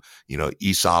from,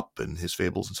 Aesop and his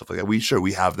fables and stuff like that.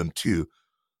 We have them too,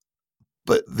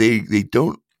 but they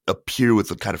don't appear with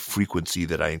the kind of frequency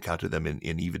that I encounter them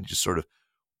in even just sort of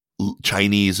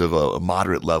Chinese of a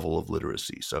moderate level of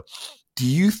literacy. So do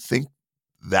you think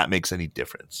that makes any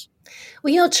difference?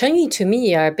 Well, chengyu to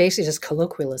me are basically just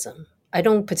colloquialism. I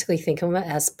don't particularly think of them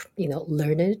as,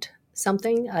 learned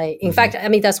something. In fact, I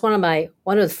mean, that's one of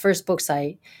the first books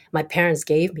my parents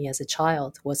gave me as a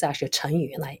child was actually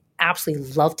chengyu, and I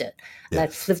absolutely loved it. And I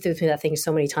flipped through that thing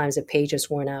so many times the pages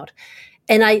worn out.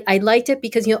 And I liked it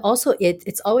because, also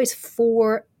it's always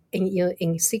 4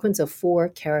 in sequence of 4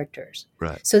 characters.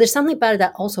 Right. So there's something about it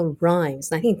that also rhymes.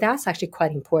 And I think that's actually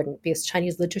quite important because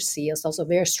Chinese literacy is also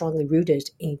very strongly rooted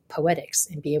in poetics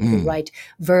and being able to write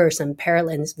verse and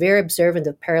parallels, very observant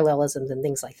of parallelisms and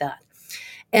things like that.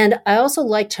 And I also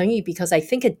like chengyu because I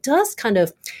think it does kind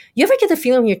of, you ever get the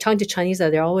feeling when you're talking to Chinese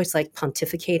that they're always like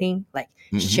pontificating, like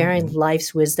sharing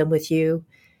life's wisdom with you.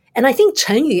 And I think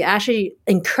chengyu actually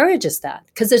encourages that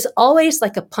because there's always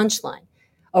like a punchline.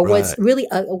 Or what's really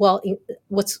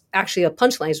what's actually a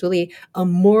punchline is really a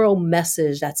moral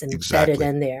message that's embedded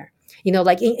in there.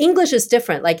 Like in English is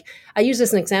different. Like I use this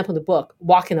as an example in the book,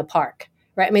 walk in the park,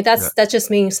 right? I mean, that just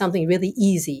means something really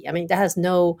easy. I mean, that's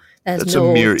no a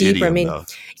mere deeper. Idiom, I mean, though.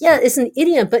 Yeah, it's an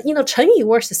idiom, but chengyu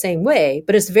works the same way,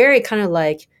 but it's very kind of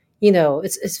like,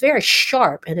 it's very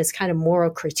sharp and it's kind of moral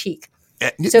critique.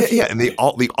 And they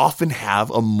often have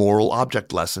a moral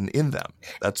object lesson in them.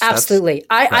 Absolutely.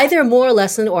 Either a moral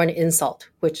lesson or an insult,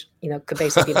 which could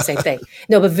basically be the same thing.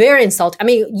 No, but very insult. I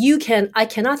mean, I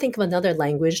cannot think of another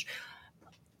language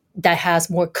that has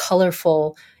more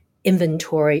colorful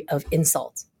inventory of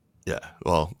insults. Yeah.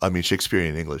 Well, I mean,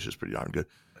 Shakespearean English is pretty darn good.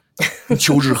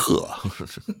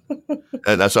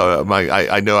 And that's how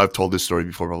I know I've told this story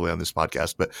before, probably on this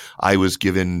podcast, but I was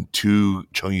given 2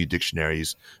 chengyu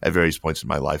dictionaries at various points in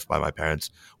my life by my parents.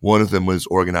 One of them was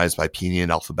organized by pinyin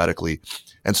alphabetically,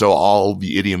 and so all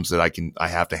the idioms that I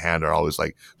have to hand are always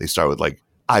like, they start with like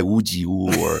爱无及物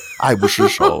or 爱不释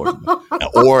手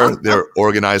or they're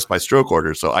organized by stroke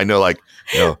order. So I know, like,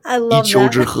 I love 一丘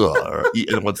之貉 or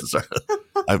and once it's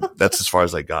that's as far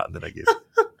as I got, and then I gave it.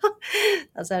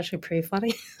 That's actually pretty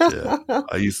funny. Yeah,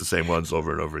 I use the same ones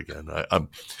over and over again.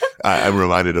 I'm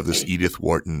reminded of this Edith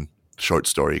Wharton short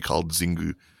story called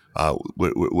Xingu,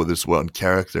 with this one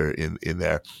character in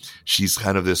there. She's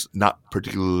kind of this not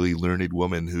particularly learned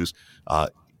woman who's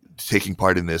taking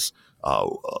part in this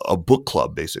a book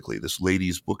club, basically this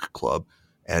ladies' book club,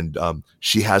 and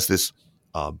she has this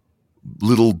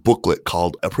little booklet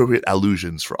called Appropriate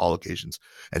Allusions for All Occasions,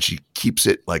 and she keeps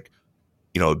it like,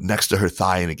 next to her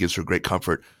thigh, and it gives her great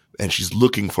comfort. And she's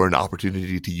looking for an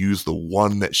opportunity to use the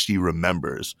one that she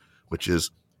remembers, which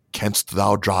is, "Canst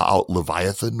thou draw out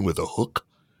Leviathan with a hook?"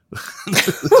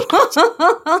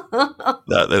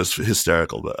 that was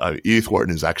hysterical. But Edith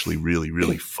Wharton is actually really,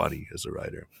 really funny as a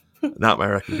writer. Not my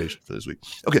recommendation for this week.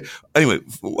 Okay. Anyway,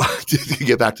 to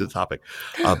get back to the topic,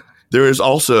 there is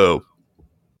also,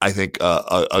 I think,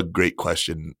 a great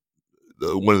question.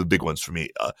 One of the big ones for me,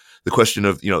 the question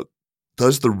of,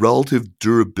 does the relative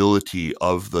durability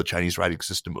of the Chinese writing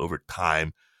system over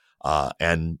time,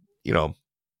 and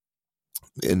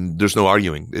there's no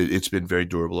arguing, it's been very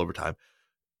durable over time.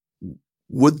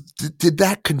 Did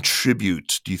that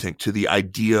contribute, do you think, to the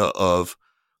idea of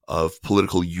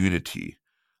political unity?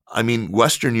 I mean,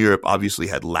 Western Europe obviously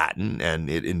had Latin, and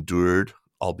it endured,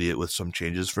 albeit with some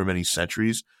changes, for many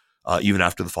centuries, even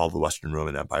after the fall of the Western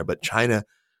Roman Empire. But China,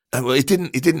 it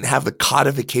didn't have the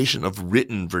codification of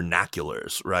written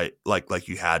vernaculars, right? Like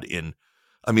you had in,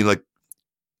 I mean, like,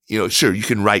 sure, you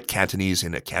can write Cantonese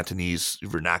in a Cantonese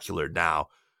vernacular now,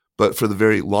 but for the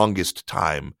very longest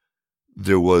time,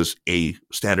 there was a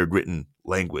standard written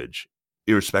language,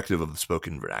 irrespective of the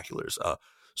spoken vernaculars.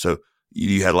 So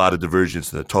you had a lot of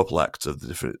divergence in the topolects of the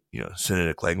different,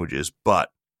 Sinitic languages, but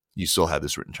you still had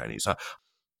this written Chinese.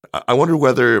 I wonder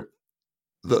whether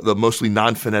the mostly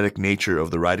non-phonetic nature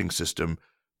of the writing system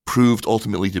proved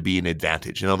ultimately to be an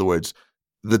advantage. In other words,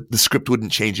 the script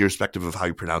wouldn't change irrespective of how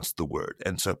you pronounced the word.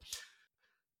 And so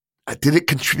did it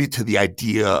contribute to the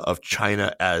idea of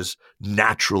China as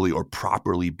naturally or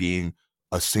properly being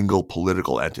a single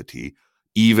political entity,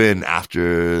 even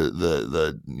after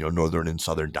the northern and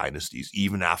southern dynasties,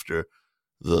 even after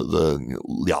the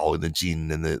Liao and the Jin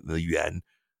and the Yuan?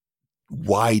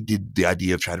 Why did the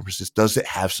idea of China persist? Does it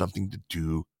have something to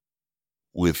do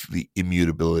with the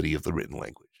immutability of the written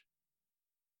language?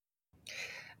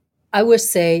 I would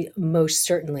say most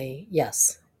certainly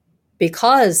yes.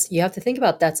 Because you have to think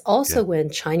about that's also when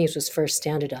Chinese was first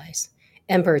standardized.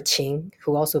 Emperor Qing,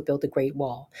 who also built the Great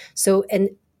Wall. So, and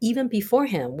even before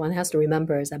him, one has to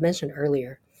remember, as I mentioned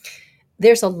earlier,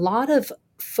 there's a lot of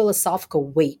philosophical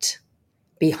weight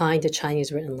behind the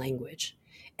Chinese written language.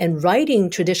 And writing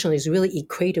traditionally is really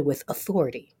equated with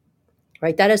authority,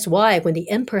 right? That is why when the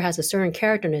emperor has a certain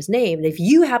character in his name, and if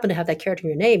you happen to have that character in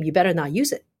your name, you better not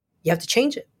use it. You have to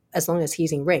change it as long as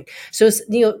he's in rank. So, it's,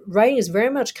 writing is very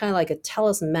much kind of like a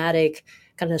talismanic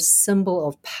kind of symbol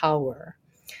of power.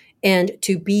 And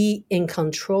to be in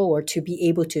control or to be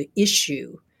able to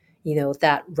issue,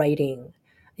 that writing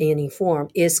in any form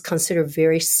is considered a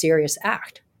very serious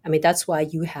act. I mean, that's why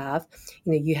you have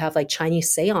like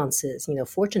Chinese seances,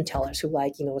 fortune tellers who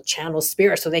channel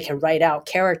spirits so they can write out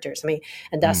characters. I mean,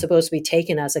 and that's supposed to be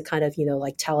taken as a kind of,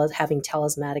 having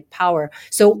talismanic power.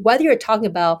 So whether you're talking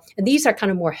about, and these are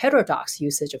kind of more heterodox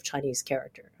usage of Chinese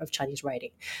character, of Chinese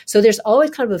writing. So there's always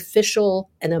kind of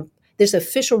official and there's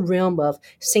official realm of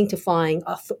sanctifying,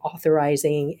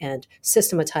 authorizing, and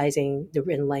systematizing the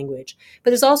written language.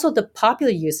 But there's also the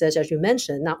popular usage, as you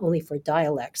mentioned, not only for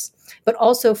dialects, but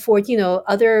also for,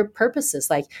 other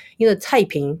purposes like,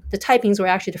 Taiping. The Taipings were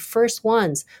actually the first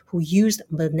ones who used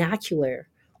vernacular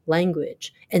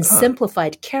language and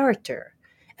simplified character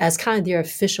as kind of their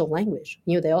official language.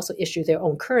 They also issue their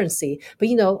own currency. But,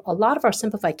 a lot of our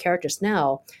simplified characters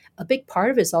now, a big part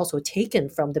of it is also taken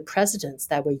from the precedents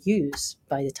that were used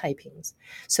by the Taipings.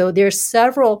 So there's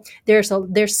several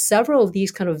of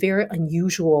these kind of very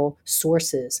unusual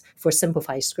sources for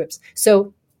simplified scripts.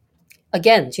 So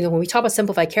again, when we talk about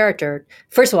simplified character,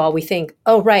 first of all, we think,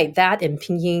 oh, right, that in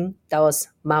Pinyin, that was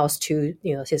Mao's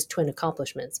his twin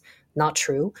accomplishments. Not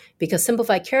true, because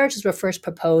simplified characters were first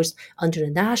proposed under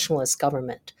the nationalist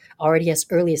government already as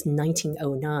early as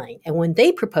 1909. And when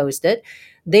they proposed it,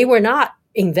 they were not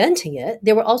inventing it.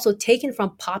 They were also taken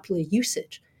from popular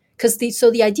usage.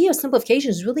 So the idea of simplification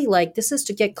is really like, this is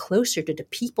to get closer to the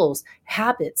people's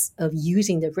habits of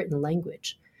using the written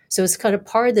language. So it's kind of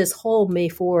part of this whole May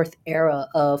 4th era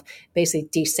of basically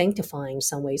desanctifying in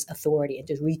some ways authority and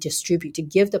to redistribute, to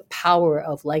give the power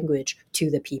of language to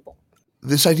the people.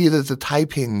 This idea that the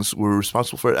Taipings were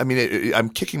responsible for it, I mean, I'm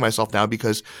kicking myself now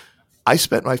because I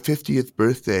spent my 50th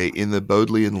birthday in the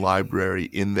Bodleian Library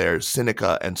in their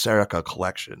Sinica and Serica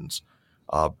collections.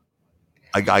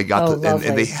 I got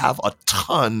and they have a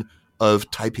ton of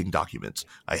Taiping documents.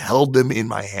 I held them in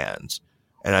my hands,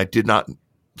 and I did not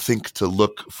think to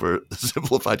look for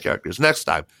simplified characters. Next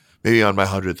time, maybe on my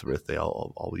 100th birthday,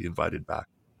 I'll be invited back.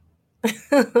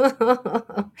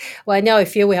 Well, now I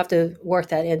feel we have to work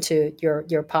that into your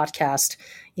podcast,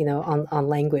 on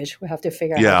language. We have to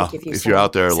figure out how to give you if you're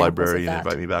out there, a librarian,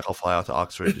 invite me back. I'll fly out to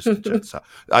Oxford just to check this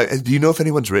out. Do you know if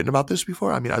anyone's written about this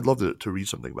before? I mean, I'd love to read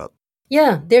something about it.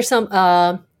 Yeah, there's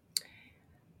some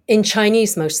in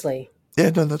Chinese mostly. Yeah,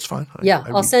 no, that's fine.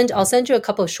 I'll send you a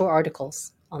couple of short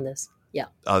articles on this. Yeah.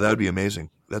 Oh, that would be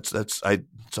amazing. That's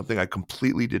something I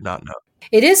completely did not know.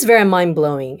 It is very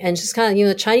mind-blowing, and just kind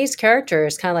of, Chinese character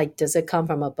is kind of like, does it come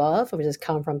from above or does it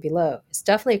come from below? It's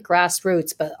definitely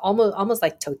grassroots, but almost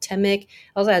like totemic. It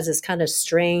also has this kind of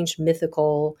strange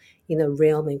mythical,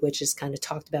 realm in which is kind of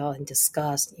talked about and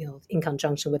discussed, in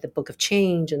conjunction with the Book of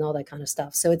Change and all that kind of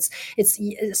stuff. So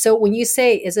so when you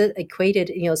say, is it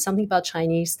equated, something about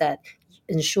Chinese that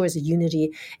ensures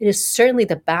unity, it is certainly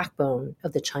the backbone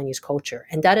of the Chinese culture.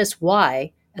 And that is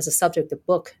why, as a subject of the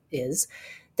book is,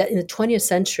 that in the 20th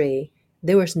century,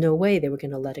 there was no way they were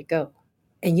going to let it go.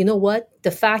 And you know what?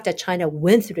 The fact that China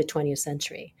went through the 20th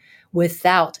century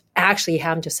without actually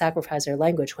having to sacrifice their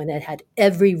language when it had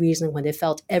every reason, when they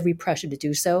felt every pressure to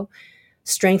do so,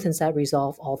 strengthens that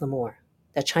resolve all the more.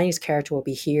 That Chinese character will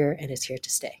be here and is here to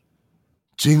stay.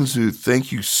 Jingzu,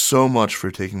 thank you so much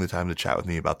for taking the time to chat with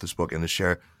me about this book and to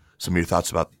share some of your thoughts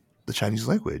about the Chinese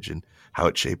language and how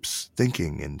it shapes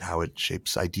thinking and how it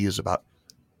shapes ideas about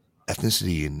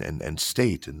ethnicity and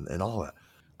state and all that.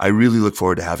 I really look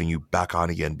forward to having you back on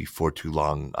again before too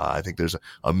long. I think there's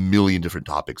a million different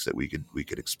topics that we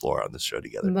could explore on this show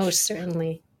together. Most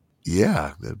certainly.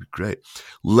 Yeah, that'd be great.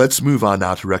 Let's move on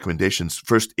now to recommendations.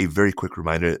 First, a very quick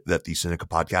reminder that the Sinica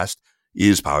podcast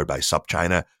is powered by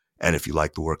SupChina. And if you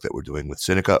like the work that we're doing with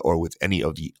Sinica or with any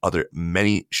of the other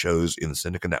many shows in the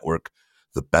Sinica network,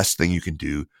 the best thing you can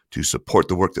do to support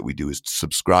the work that we do is to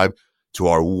subscribe to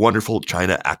our wonderful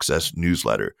China Access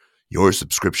newsletter. Your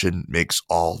subscription makes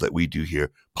all that we do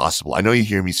here possible. I know you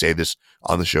hear me say this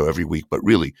on the show every week, but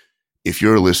really, if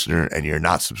you're a listener and you're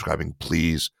not subscribing,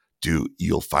 please do.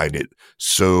 You'll find it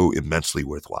so immensely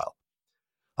worthwhile.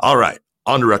 All right,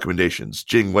 on to recommendations.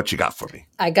 Jing, what you got for me?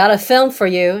 I got a film for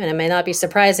you, and it may not be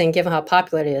surprising given how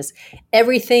popular it is.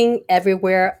 Everything,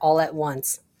 Everywhere, All at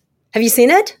Once. Have you seen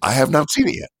it? I have not seen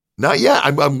it yet. Not yet.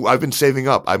 I've been saving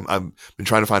up. I've been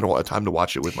trying to find a time to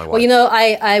watch it with my wife. Well,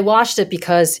 I watched it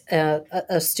because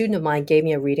a student of mine gave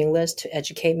me a reading list to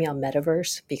educate me on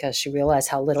metaverse because she realized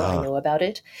how little I know about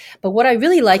it. But what I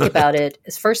really like about it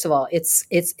is, first of all, it's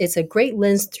a great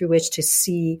lens through which to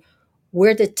see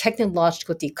where the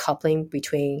technological decoupling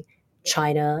between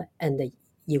China and the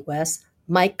U.S.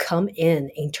 might come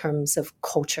in terms of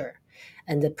culture.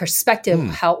 And the perspective,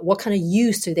 what kind of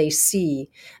use do they see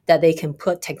that they can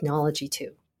put technology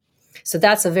to? So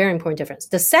that's a very important difference.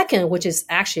 The second, which is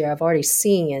actually I've already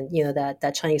seen in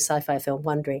that Chinese sci-fi film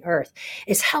Wandering Earth,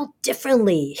 is how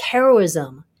differently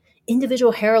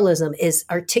individual heroism is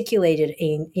articulated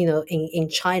in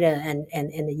China and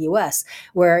in the U.S.,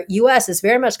 where U.S. is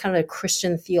very much kind of a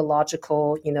Christian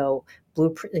theological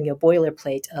blueprint,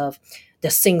 boilerplate of the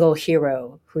single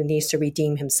hero who needs to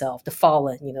redeem himself, the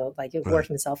fallen, work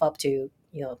himself up to,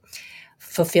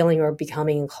 fulfilling or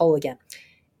becoming whole again.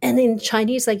 And in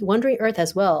Chinese, like Wandering Earth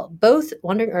as well, both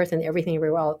Wandering Earth and Everything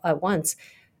Everywhere All at Once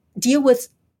deal with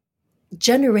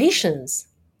generations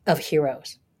of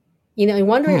heroes. In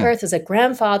Wandering Earth is a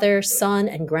grandfather, son,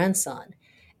 and grandson.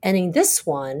 And in this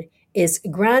one, is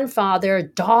grandfather,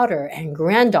 daughter, and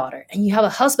granddaughter. And you have a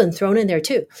husband thrown in there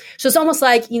too. So it's almost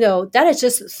like, that is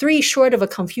just 3 short of a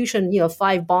Confucian,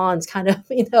 5 bonds kind of,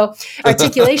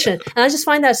 articulation. And I just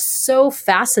find that so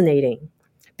fascinating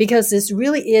because this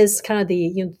really is kind of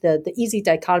the easy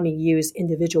dichotomy you use,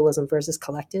 individualism versus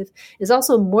collective. It's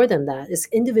also more than that. It's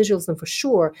individualism for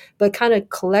sure, but kind of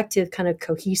collective kind of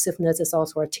cohesiveness is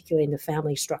also articulating the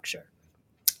family structure.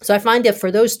 So I find it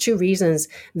for those 2 reasons,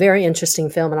 very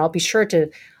interesting film. And I'll be sure to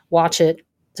watch it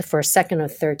for a second or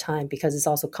third time because it's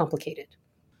also complicated.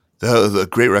 The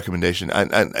great recommendation.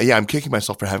 And yeah, I'm kicking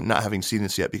myself for not having seen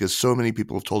this yet because so many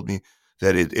people have told me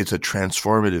that it's a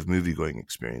transformative movie-going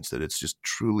experience, that it's just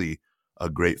truly a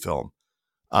great film.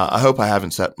 I hope I haven't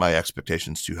set my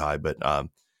expectations too high, but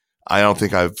I don't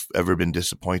think I've ever been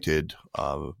disappointed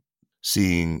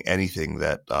seeing anything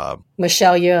that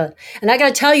Michelle Yeoh. And I got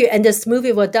to tell you, and this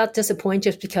movie will not disappoint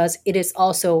just because it is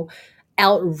also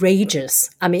outrageous.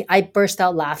 I mean, I burst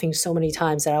out laughing so many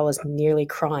times that I was nearly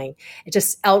crying. It's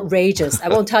just outrageous. I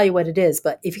won't tell you what it is,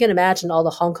 but if you can imagine all the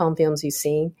Hong Kong films you've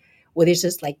seen, where it's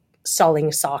just like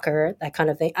selling soccer, that kind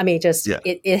of thing. I mean,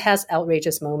 it has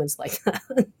outrageous moments like that.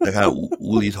 That kind of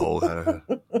Wu kind of.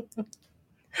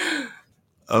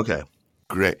 Okay,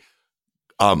 great.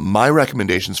 My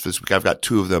recommendations for this week, I've got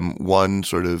 2 of them. One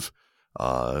sort of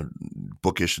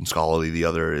bookish and scholarly, the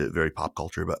other very pop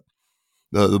culture. But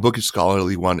the bookish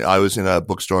scholarly one, I was in a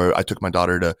bookstore. I took my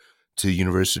daughter to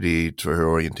university for her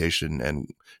orientation, and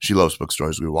she loves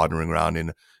bookstores. We were wandering around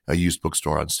in a used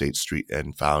bookstore on State Street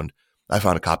and I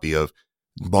found a copy of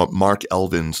Mark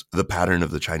Elvin's The Pattern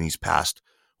of the Chinese Past,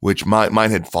 which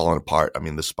mine had fallen apart. I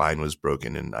mean, the spine was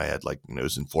broken and I had it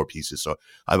was in 4 pieces. So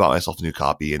I bought myself a new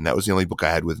copy and that was the only book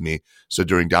I had with me. So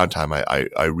during downtime,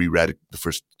 I reread the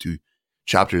first 2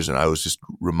 chapters and I was just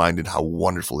reminded how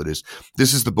wonderful it is.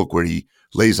 This is the book where he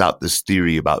lays out this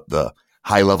theory about the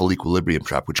high level equilibrium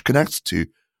trap, which connects to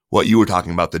what you were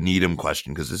talking about, the Needham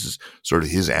question, because this is sort of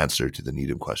his answer to the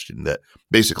Needham question, that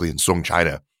basically in Song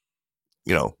China,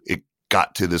 it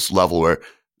got to this level where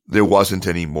there wasn't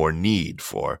any more need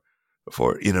for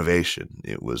innovation.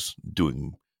 It was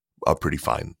doing a pretty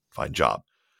fine job.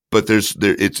 But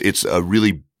it's a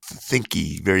really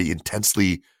thinky, very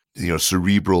intensely,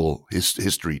 cerebral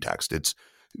history text. It's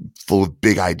full of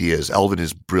big ideas. Elvin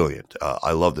is brilliant.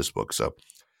 I love this book. So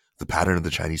The Pattern of the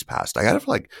Chinese Past. I got it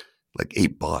for like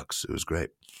 $8. It was great.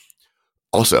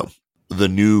 Also, the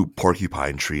new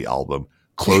Porcupine Tree album,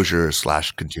 Closure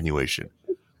 / Continuation,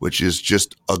 which is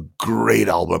just a great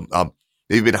album.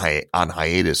 They've been on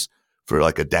hiatus for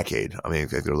like a decade. I mean, I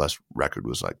think their last record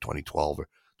was like 2012 or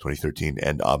 2013.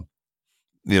 And,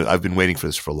 I've been waiting for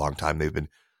this for a long time. They've been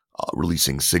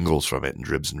releasing singles from it in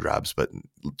dribs and drabs, but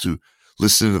to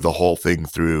listen to the whole thing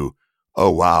through, oh,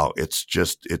 wow,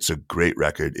 it's a great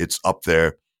record. It's up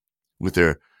there with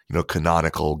their,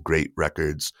 canonical great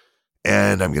records.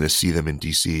 And I'm going to see them in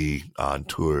DC on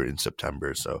tour in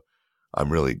September. So I'm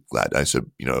really glad. I said,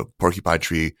 Porcupine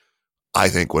Tree, I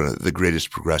think one of the greatest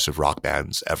progressive rock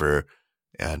bands ever.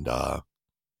 And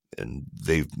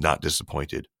they've not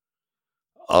disappointed.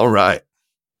 All right.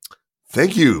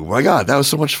 Thank you. My God, that was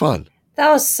so much fun.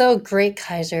 That was so great,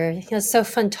 Kaiser. It was so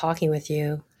fun talking with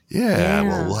you. Yeah.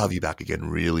 Well, we'll have you back again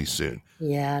really soon.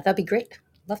 Yeah, that'd be great.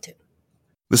 Love to.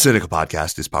 The Sinica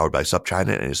Podcast is powered by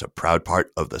SupChina and is a proud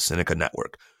part of the Sinica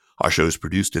Network. Our show is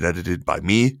produced and edited by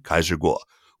me, Kaiser Kuo.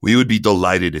 We would be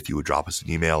delighted if you would drop us an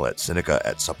email at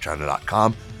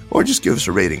sinica@supchina.com or just give us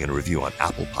a rating and a review on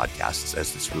Apple Podcasts,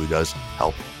 as this really does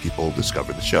help people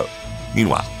discover the show.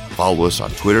 Meanwhile, follow us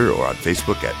on Twitter or on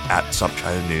Facebook at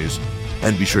SupChina News,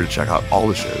 and be sure to check out all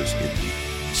the shows in the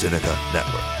Sinica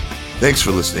Network. Thanks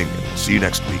for listening, and we'll see you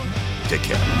next week. Take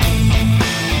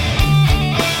care.